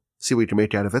y'all, see what you can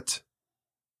make out of it.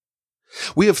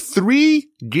 We have 3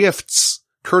 gifts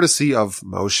courtesy of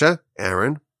Moshe,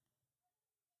 Aaron,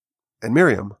 and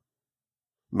Miriam.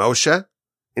 Moshe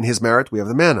in his merit, we have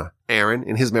the manna. Aaron,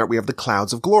 in his merit, we have the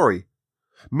clouds of glory.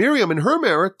 Miriam, in her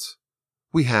merit,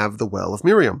 we have the well of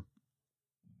Miriam.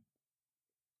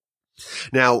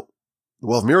 Now, the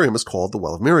well of Miriam is called the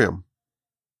well of Miriam.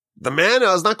 The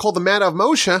manna is not called the manna of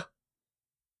Moshe.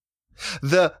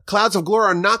 The clouds of glory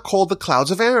are not called the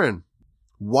clouds of Aaron.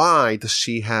 Why does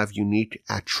she have unique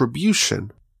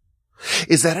attribution?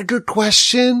 Is that a good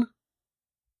question?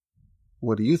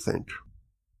 What do you think?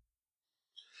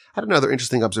 I had another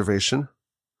interesting observation.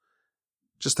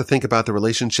 Just to think about the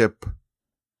relationship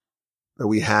that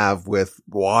we have with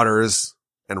waters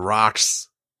and rocks.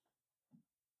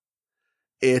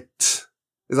 It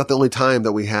is not the only time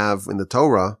that we have in the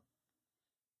Torah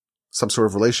some sort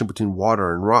of relation between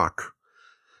water and rock.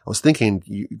 I was thinking,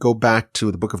 you go back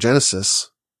to the book of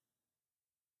Genesis.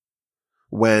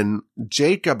 When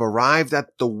Jacob arrived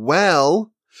at the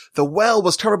well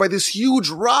was covered by this huge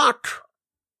rock.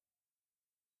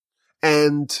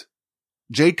 And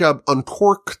Jacob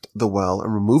uncorked the well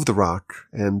and removed the rock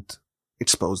and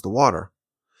exposed the water.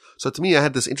 So to me, I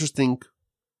had this interesting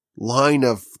line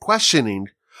of questioning.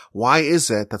 Why is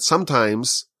it that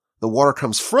sometimes the water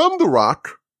comes from the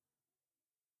rock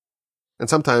and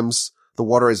sometimes the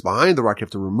water is behind the rock? You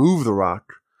have to remove the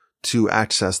rock to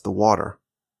access the water.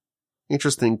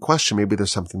 Interesting question. Maybe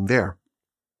there's something there.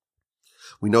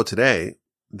 We know today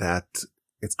that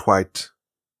it's quite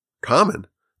common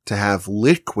to have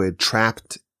liquid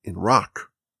trapped in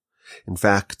rock. In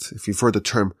fact, if you've heard the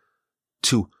term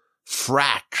to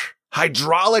frack,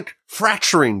 hydraulic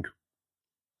fracturing,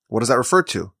 what does that refer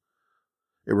to?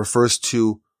 It refers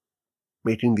to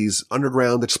making these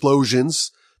underground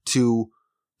explosions to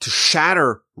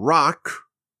shatter rock,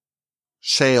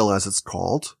 shale as it's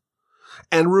called,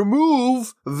 and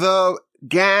remove the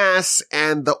gas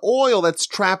and the oil that's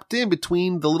trapped in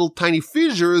between the little tiny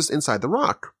fissures inside the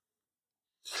rock.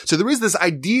 So there is this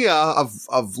idea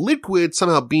of liquid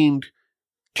somehow being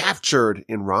captured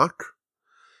in rock.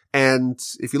 And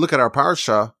if you look at our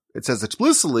Parsha, it says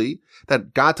explicitly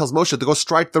that God tells Moshe to go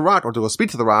strike the rock or to go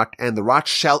speak to the rock, and the rock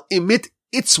shall emit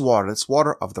its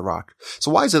water of the rock.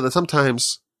 So why is it that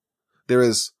sometimes there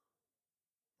is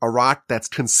a rock that's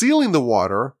concealing the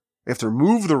water? You have to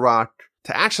remove the rock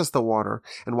to access the water.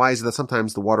 And why is it that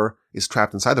sometimes the water is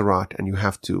trapped inside the rock and you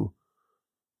have to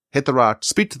hit the rock,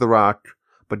 speak to the rock,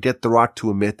 but get the rock to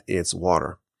emit its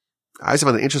water? I also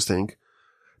find it interesting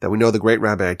that we know the great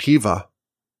Rabbi Akiva,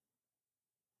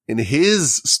 in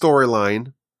his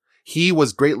storyline, he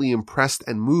was greatly impressed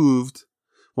and moved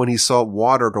when he saw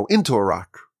water go into a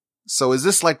rock. So is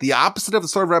this like the opposite of the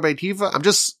story of Rabbi Akiva? I'm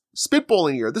just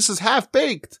spitballing here. This is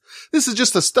half-baked. This is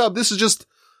just a stub. This is just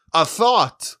a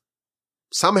thought.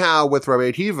 Somehow with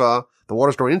Rabbi Akiva, the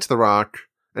water's going into the rock,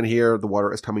 and here the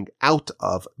water is coming out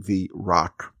of the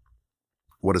rock.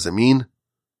 What does it mean?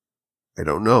 I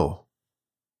don't know.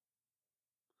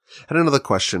 And another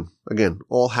question. Again,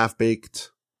 all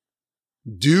half-baked.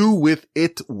 Do with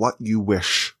it what you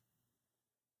wish.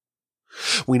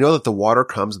 We know that the water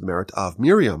comes with the merit of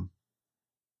Miriam.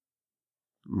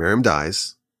 Miriam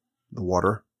dies. The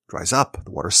water dries up.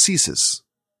 The water ceases.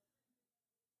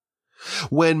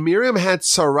 When Miriam had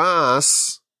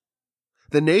Saras,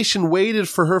 the nation waited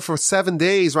for her for 7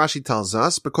 days, Rashi tells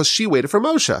us, because she waited for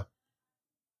Moshe.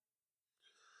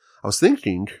 I was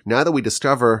thinking, now that we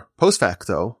discover post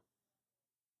facto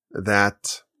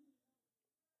that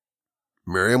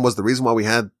Miriam was the reason why we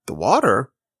had the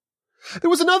water, there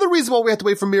was another reason why we had to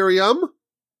wait for Miriam,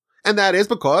 and that is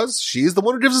because she's the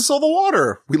one who gives us all the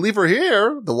water. We leave her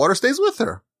here, the water stays with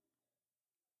her.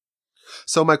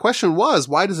 So my question was,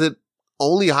 why does it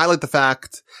only highlight the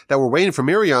fact that we're waiting for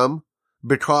Miriam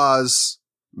because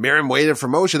Miriam waited for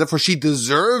Moshe, therefore she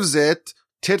deserves it,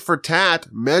 tit for tat,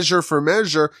 measure for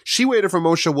measure. She waited for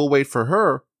Moshe, we'll wait for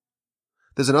her.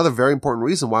 There's another very important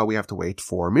reason why we have to wait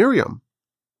for Miriam.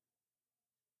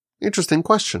 Interesting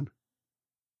question.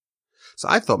 So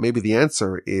I thought maybe the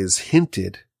answer is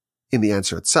hinted in the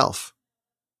answer itself.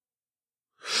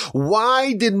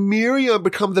 Why did Miriam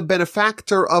become the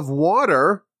benefactor of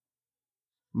water?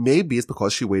 Maybe it's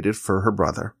because she waited for her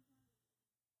brother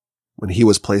when he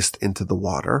was placed into the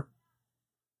water.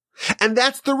 And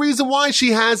that's the reason why she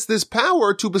has this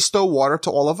power to bestow water to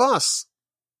all of us.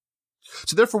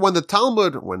 So therefore, when the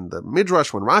Talmud, when the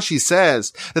Midrash, when Rashi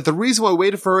says that the reason why we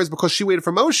waited for her is because she waited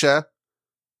for Moshe,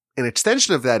 an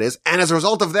extension of that is, and as a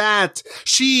result of that,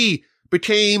 she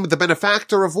became the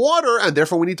benefactor of water, and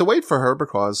therefore we need to wait for her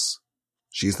because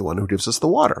she's the one who gives us the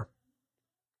water.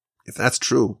 If that's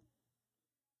true,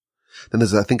 then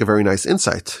there's, I think, a very nice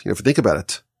insight. If you think about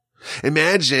it.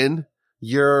 Imagine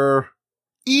you're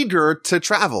eager to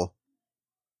travel.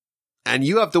 And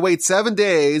you have to wait 7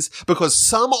 days because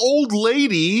some old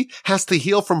lady has to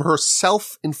heal from her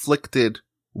self-inflicted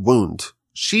wound.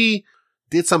 She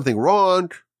did something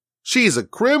wrong. She's a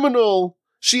criminal.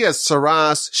 She has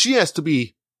saras. She has to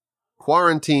be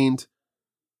quarantined.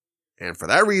 And for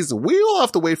that reason, we all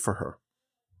have to wait for her.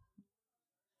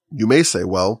 You may say,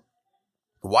 well,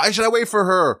 why should I wait for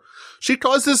her? She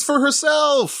caused this for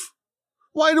herself.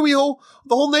 Why do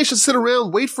the whole nation sit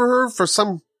around, wait for her for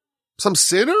some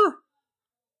sinner?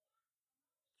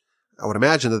 I would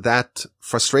imagine that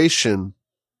frustration,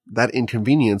 that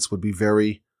inconvenience would be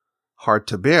very hard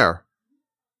to bear.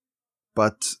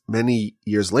 But many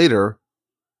years later,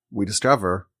 we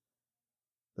discover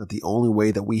that the only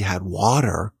way that we had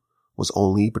water was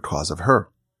only because of her.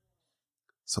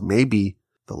 So maybe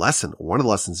the lesson, or one of the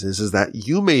lessons is that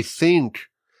you may think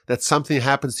that something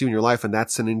happens to you in your life and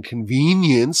that's an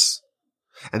inconvenience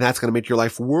and that's going to make your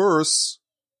life worse.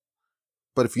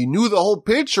 But if you knew the whole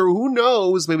picture, who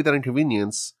knows, maybe that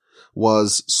inconvenience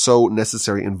was so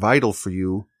necessary and vital for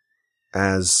you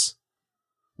as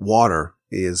water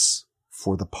is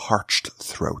for the parched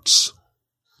throats.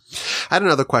 I had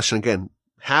another question again.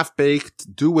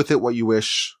 Half-baked, do with it what you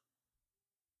wish.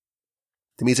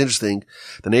 To me, it's interesting.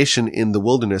 The nation in the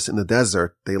wilderness, in the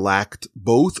desert, they lacked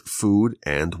both food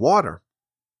and water.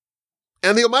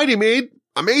 And the Almighty made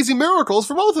amazing miracles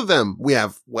for both of them. We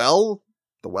have,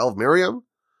 the well of Miriam,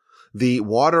 the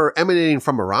water emanating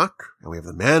from a rock, and we have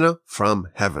the manna from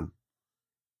heaven.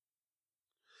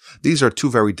 These are two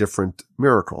very different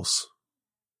miracles.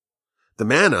 The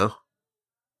manna,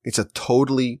 it's a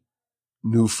totally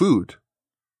new food.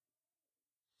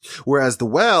 Whereas the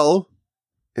well,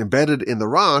 embedded in the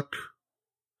rock,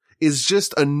 is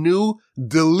just a new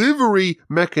delivery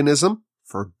mechanism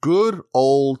for good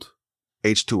old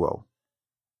H2O.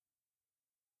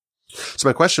 So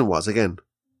my question was, again,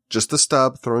 just a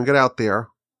stub, throwing it out there.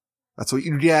 That's what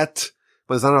you get,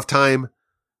 but there's not enough time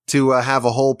to have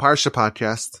a whole Parsha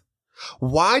podcast.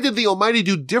 Why did the Almighty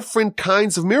do different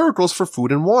kinds of miracles for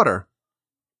food and water?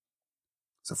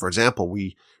 So for example,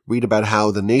 we read about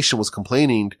how the nation was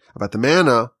complaining about the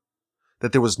manna,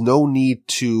 that there was no need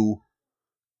to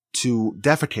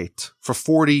defecate for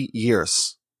 40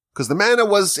 years. Because the manna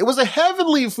was a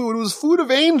heavenly food. It was food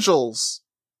of angels.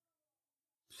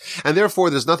 And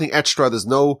therefore, there's nothing extra. There's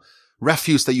no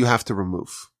refuse that you have to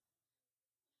remove.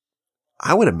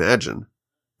 I would imagine,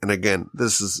 and again,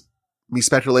 this is me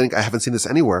speculating. I haven't seen this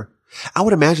anywhere. I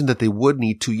would imagine that they would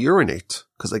need to urinate.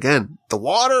 Because again, the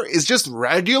water is just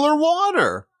regular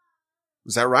water.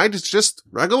 Is that right? It's just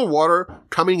regular water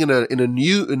coming in a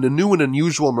new and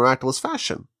unusual miraculous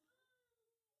fashion.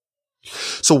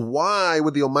 So why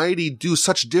would the Almighty do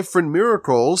such different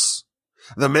miracles?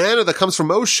 The manna that comes from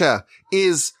Moshe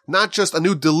is not just a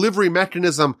new delivery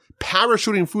mechanism,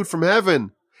 parachuting food from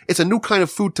heaven. It's a new kind of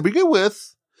food to begin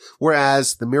with.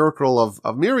 Whereas the miracle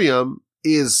of Miriam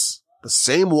is the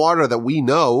same water that we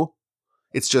know.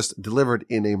 It's just delivered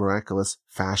in a miraculous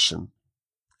fashion.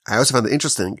 I also found it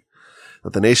interesting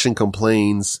that the nation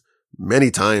complains many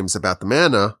times about the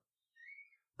manna.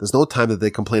 There's no time that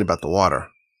they complain about the water.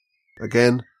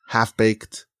 Again,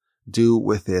 half-baked, do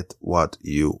with it what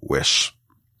you wish.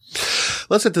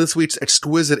 Let's get to this week's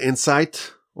exquisite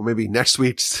insight, or maybe next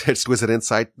week's exquisite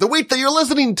insight. The week that you're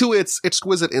listening to its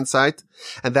exquisite insight,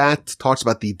 and that talks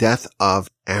about the death of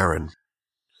Aaron.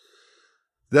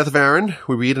 The death of Aaron,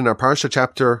 we read in our Parsha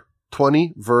chapter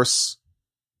 20, verse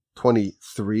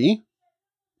 23.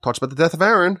 Talks about the death of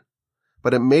Aaron,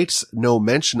 but it makes no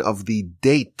mention of the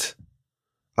date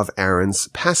of Aaron's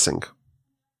passing.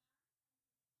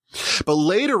 But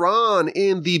later on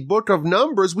in the book of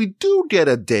Numbers, we do get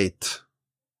a date.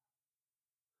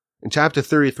 In chapter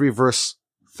 33, verse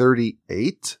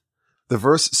 38, the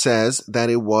verse says that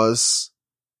it was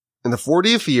in the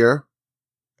 40th year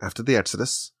after the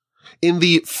Exodus, in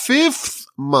the 5th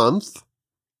month,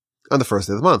 on the first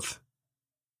day of the month.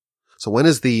 So when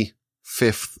is the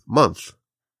 5th month?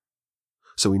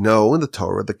 So we know in the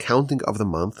Torah, the counting of the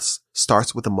months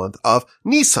starts with the month of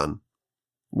Nisan,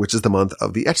 which is the month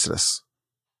of the Exodus.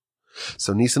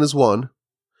 So Nisan is 1,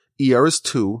 Iyar is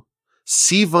 2,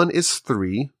 Sivan is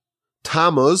 3,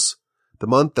 Tammuz, the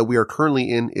month that we are currently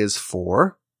in, is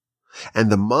 4, and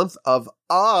the month of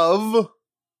Av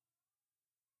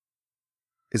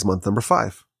is month number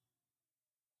 5.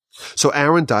 So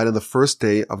Aaron died on the first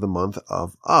day of the month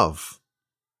of Av.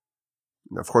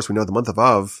 Now, of course, we know the month of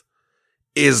Av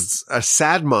is a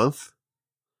sad month.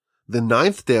 The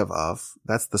 9th day of Av,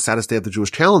 that's the saddest day of the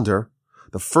Jewish calendar.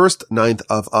 The first 9th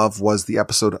of Av was the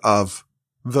episode of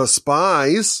The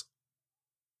Spies.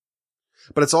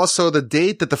 but it's also the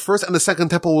date that the first and the second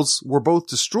temples were both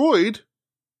destroyed.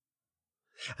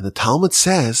 And the Talmud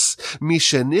says,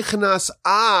 Mishenichnas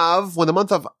Av, when the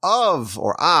month of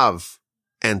Av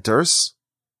enters,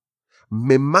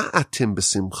 Mema'atim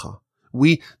b'simcha,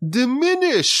 we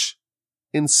diminish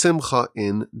in simcha,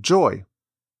 in joy.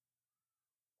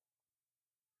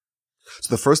 So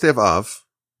the first day of Av,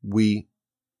 we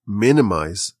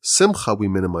minimize simcha, we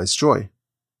minimize joy,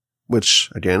 which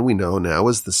again we know now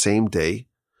is the same day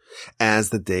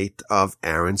as the date of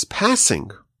Aaron's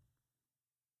passing.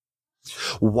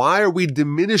 Why are we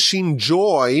diminishing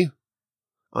joy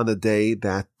on the day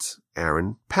that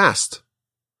Aaron passed?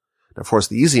 Now, of course,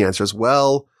 the easy answer is,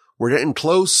 well, we're getting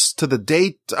close to the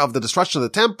date of the destruction of the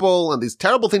temple and these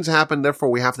terrible things happen. Therefore,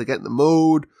 we have to get in the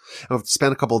mode and we have to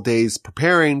spend a couple of days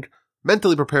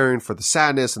mentally preparing for the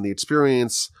sadness and the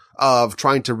experience of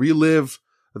trying to relive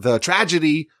the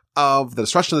tragedy of the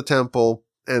destruction of the temple.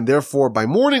 And therefore, by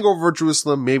mourning over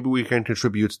Jerusalem, maybe we can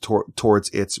contribute towards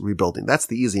its rebuilding. That's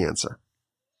the easy answer.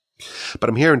 But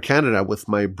I'm here in Canada with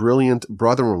my brilliant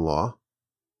brother-in-law,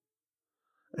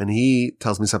 and he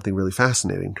tells me something really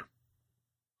fascinating.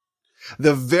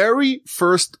 The very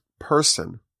first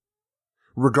person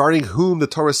regarding whom the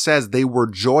Torah says they were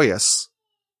joyous,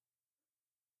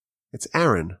 it's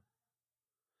Aaron.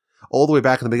 All the way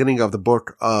back in the beginning of the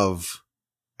book of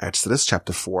Exodus,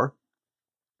 chapter 4,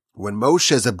 when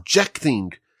Moshe is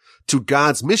objecting to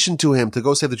God's mission to him to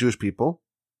go save the Jewish people,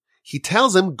 he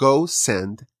tells him, go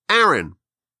send Aaron.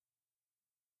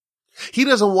 He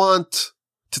doesn't want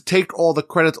to take all the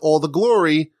credit, all the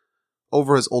glory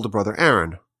over his older brother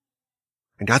Aaron.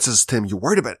 And God says to him, you're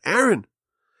worried about Aaron?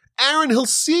 Aaron, he'll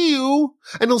see you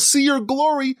and he'll see your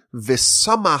glory.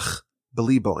 V'samach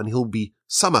belibo. And he'll be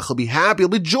samach, he'll be happy, he'll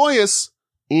be joyous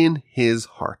in his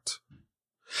heart.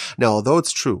 Now, although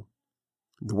it's true,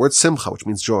 the word simcha, which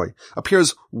means joy,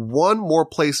 appears one more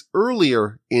place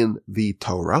earlier in the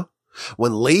Torah,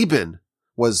 when Laban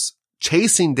was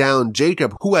chasing down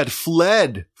Jacob, who had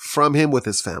fled from him with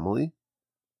his family.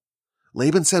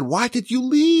 Laban said, why did you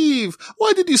leave?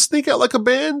 Why did you sneak out like a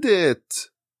bandit?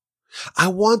 I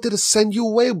wanted to send you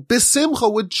away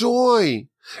bisimcha, with joy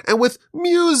and with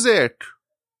music.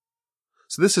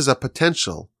 So this is a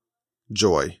potential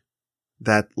joy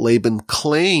that Laban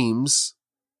claims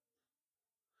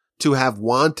to have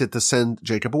wanted to send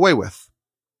Jacob away with.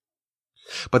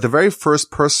 But the very first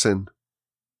person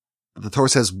that the Torah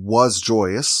says was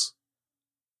joyous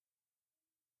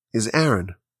is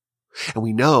Aaron. And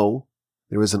we know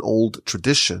there is an old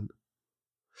tradition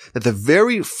that the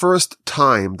very first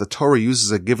time the Torah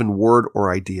uses a given word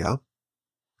or idea,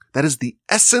 that is the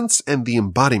essence and the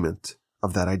embodiment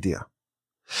of that idea.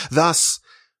 Thus,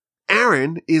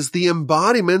 Aaron is the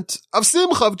embodiment of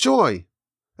simcha, of joy.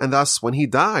 And thus, when he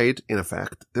died, in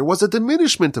effect, there was a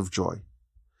diminishment of joy.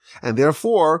 And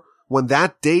therefore, when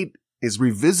that date is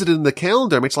revisited in the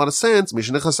calendar, it makes a lot of sense.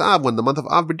 Mishenichnas Av, when the month of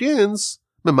Av begins,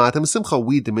 Mematem Simcha,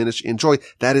 we diminish in joy.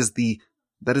 That is the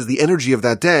energy of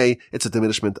that day. It's a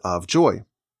diminishment of joy.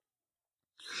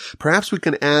 Perhaps we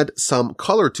can add some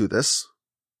color to this.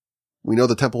 We know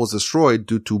the temple was destroyed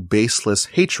due to baseless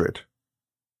hatred.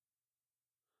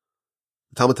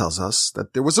 The Talmud tells us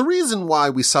that there was a reason why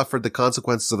we suffered the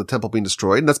consequences of the temple being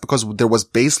destroyed, and that's because there was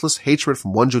baseless hatred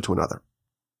from one Jew to another.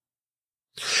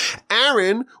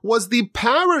 Aaron was the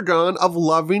paragon of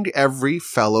loving every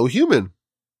fellow human.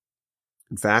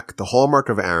 In fact, the hallmark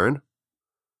of Aaron,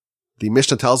 the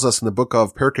Mishnah tells us in the book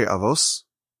of Pirkei Avos,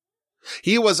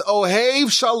 he was Ohev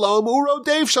Shalom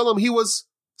Urodev Shalom. He was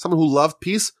someone who loved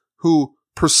peace, who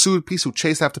pursued peace, who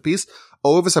chased after peace.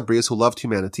 Ohev Sabrias, who loved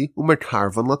humanity,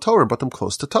 Umerkarvan La Torah, and brought them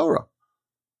close to Torah.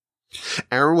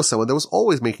 Aaron was someone that was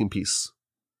always making peace.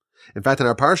 In fact, in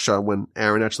our Parsha, when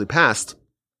Aaron actually passed,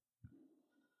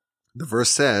 the verse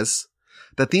says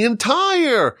that the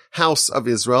entire house of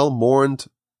Israel mourned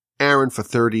Aaron for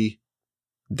 30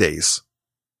 days.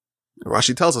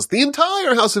 Rashi tells us the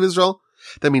entire house of Israel,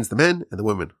 that means the men and the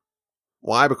women.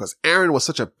 Why? Because Aaron was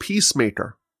such a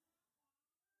peacemaker.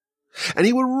 And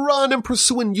he would run and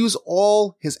pursue and use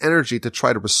all his energy to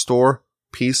try to restore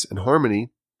peace and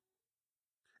harmony.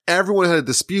 Everyone had a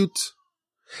dispute.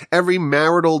 Every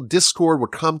marital discord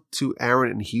would come to Aaron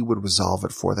and he would resolve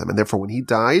it for them. And therefore, when he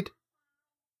died,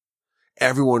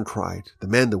 everyone cried. The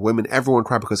men, the women, everyone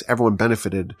cried because everyone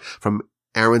benefited from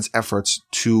Aaron's efforts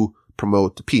to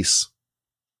promote peace.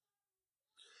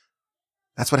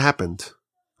 That's what happened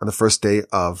on the first day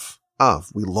of Av.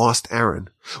 We lost Aaron.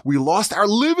 We lost our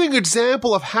living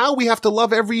example of how we have to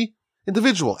love every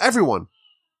individual, everyone.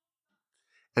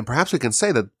 And perhaps we can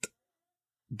say that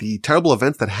the terrible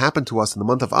events that happened to us in the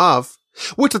month of Av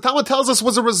which the Talmud tells us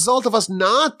was a result of us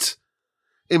not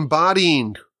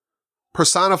embodying,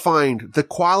 personifying the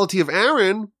quality of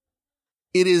Aaron.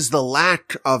 It is the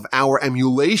lack of our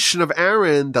emulation of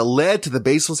Aaron that led to the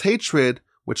baseless hatred,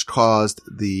 which caused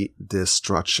the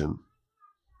destruction.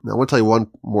 Now, I want to tell you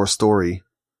one more story.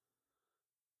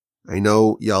 I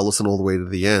know y'all listen all the way to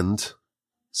the end,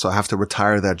 so I have to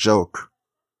retire that joke.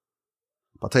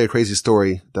 I'll tell you a crazy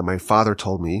story that my father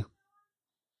told me.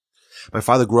 My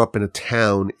father grew up in a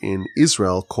town in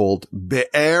Israel called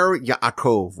Be'er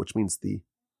Yaakov, which means the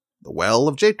well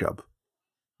of Jacob.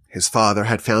 His father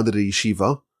had founded a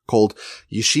yeshiva called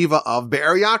Yeshiva of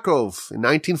Be'er Yaakov. In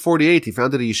 1948, he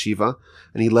founded a yeshiva,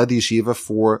 and he led the yeshiva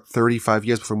for 35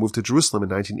 years before he moved to Jerusalem in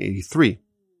 1983.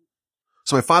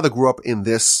 So my father grew up in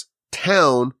this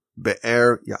town,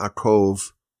 Be'er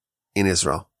Yaakov, in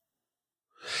Israel.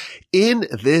 In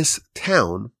this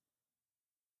town,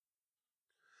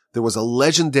 there was a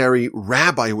legendary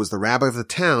rabbi who was the rabbi of the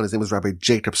town. His name was Rabbi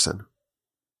Jacobson.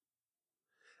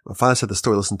 My father said the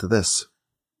story. Listen to this.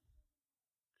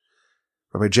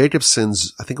 Rabbi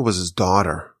Jacobson's, I think it was his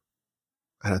daughter,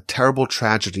 had a terrible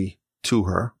tragedy to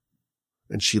her,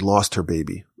 and she lost her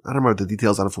baby. I don't remember the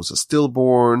details. I don't know if it was a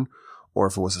stillborn or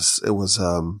if it was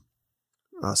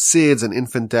SIDS, an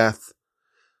infant death.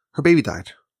 Her baby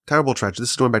died. Terrible tragedy.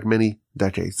 This is going back many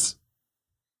decades.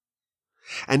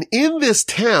 And in this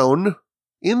town,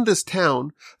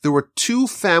 there were two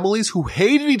families who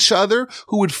hated each other,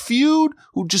 who would feud,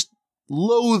 who just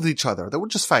loathed each other. They were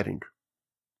just fighting.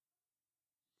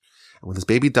 And when this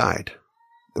baby died,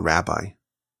 the rabbi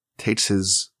takes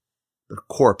the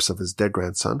corpse of his dead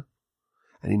grandson,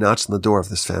 and he knocks on the door of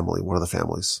this family, one of the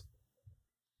families.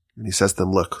 And he says to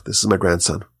them, look, this is my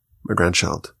grandson, my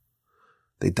grandchild.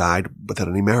 They died without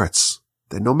any merits.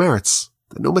 They had no merits.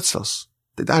 They had no mitzvahs.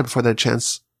 They died before they had a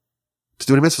chance to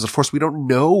do any mitzvahs. Of course, we don't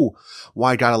know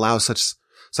why God allows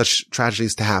such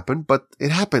tragedies to happen, but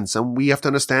it happens, and we have to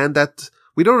understand that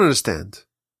we don't understand.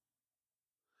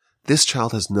 This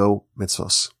child has no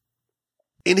mitzvahs.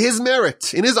 In his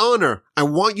merit, in his honor, I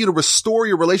want you to restore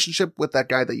your relationship with that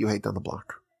guy that you hate down the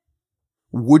block.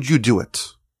 Would you do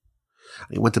it?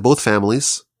 And he went to both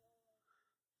families,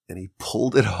 and he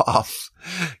pulled it off.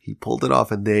 He pulled it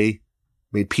off, and they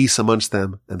made peace amongst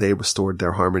them, and they restored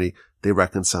their harmony. They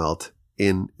reconciled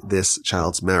in this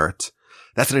child's merit.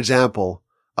 That's an example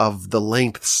of the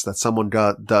lengths that someone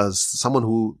does. Someone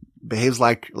who behaves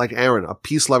like Aaron, a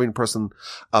peace-loving person,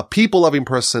 a people-loving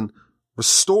person,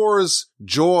 restores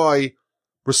joy,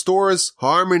 restores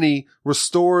harmony,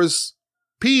 restores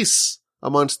peace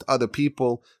amongst other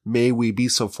people. May we be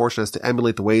so fortunate as to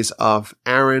emulate the ways of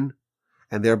Aaron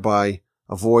and thereby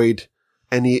avoid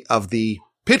any of the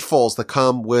pitfalls that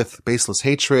come with baseless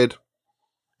hatred.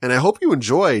 And I hope you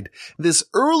enjoyed this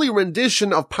early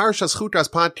rendition of Parsha's Chukas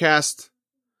podcast.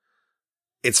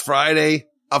 It's Friday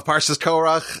of Parsha's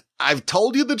Korach. I've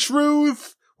told you the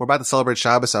truth. We're about to celebrate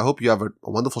Shabbos. I hope you have a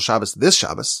wonderful Shabbos this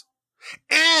Shabbos.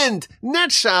 And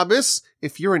next Shabbos,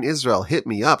 if you're in Israel, hit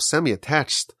me up. Send me a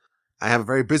text. I have a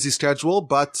very busy schedule,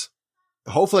 but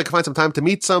hopefully I can find some time to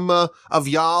meet some of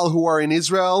y'all who are in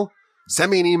Israel.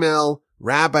 Send me an email,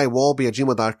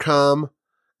 rabbiwolbe@gmail.com.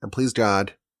 And please,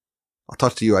 God, I'll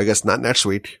talk to you, I guess, not next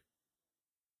week.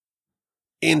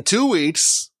 In 2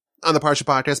 weeks on the Parsha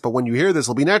podcast, but when you hear this,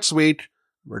 it'll be next week.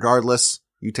 Regardless,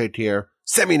 you take care.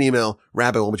 Send me an email,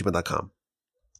 rabbiwolbe@gmail.com.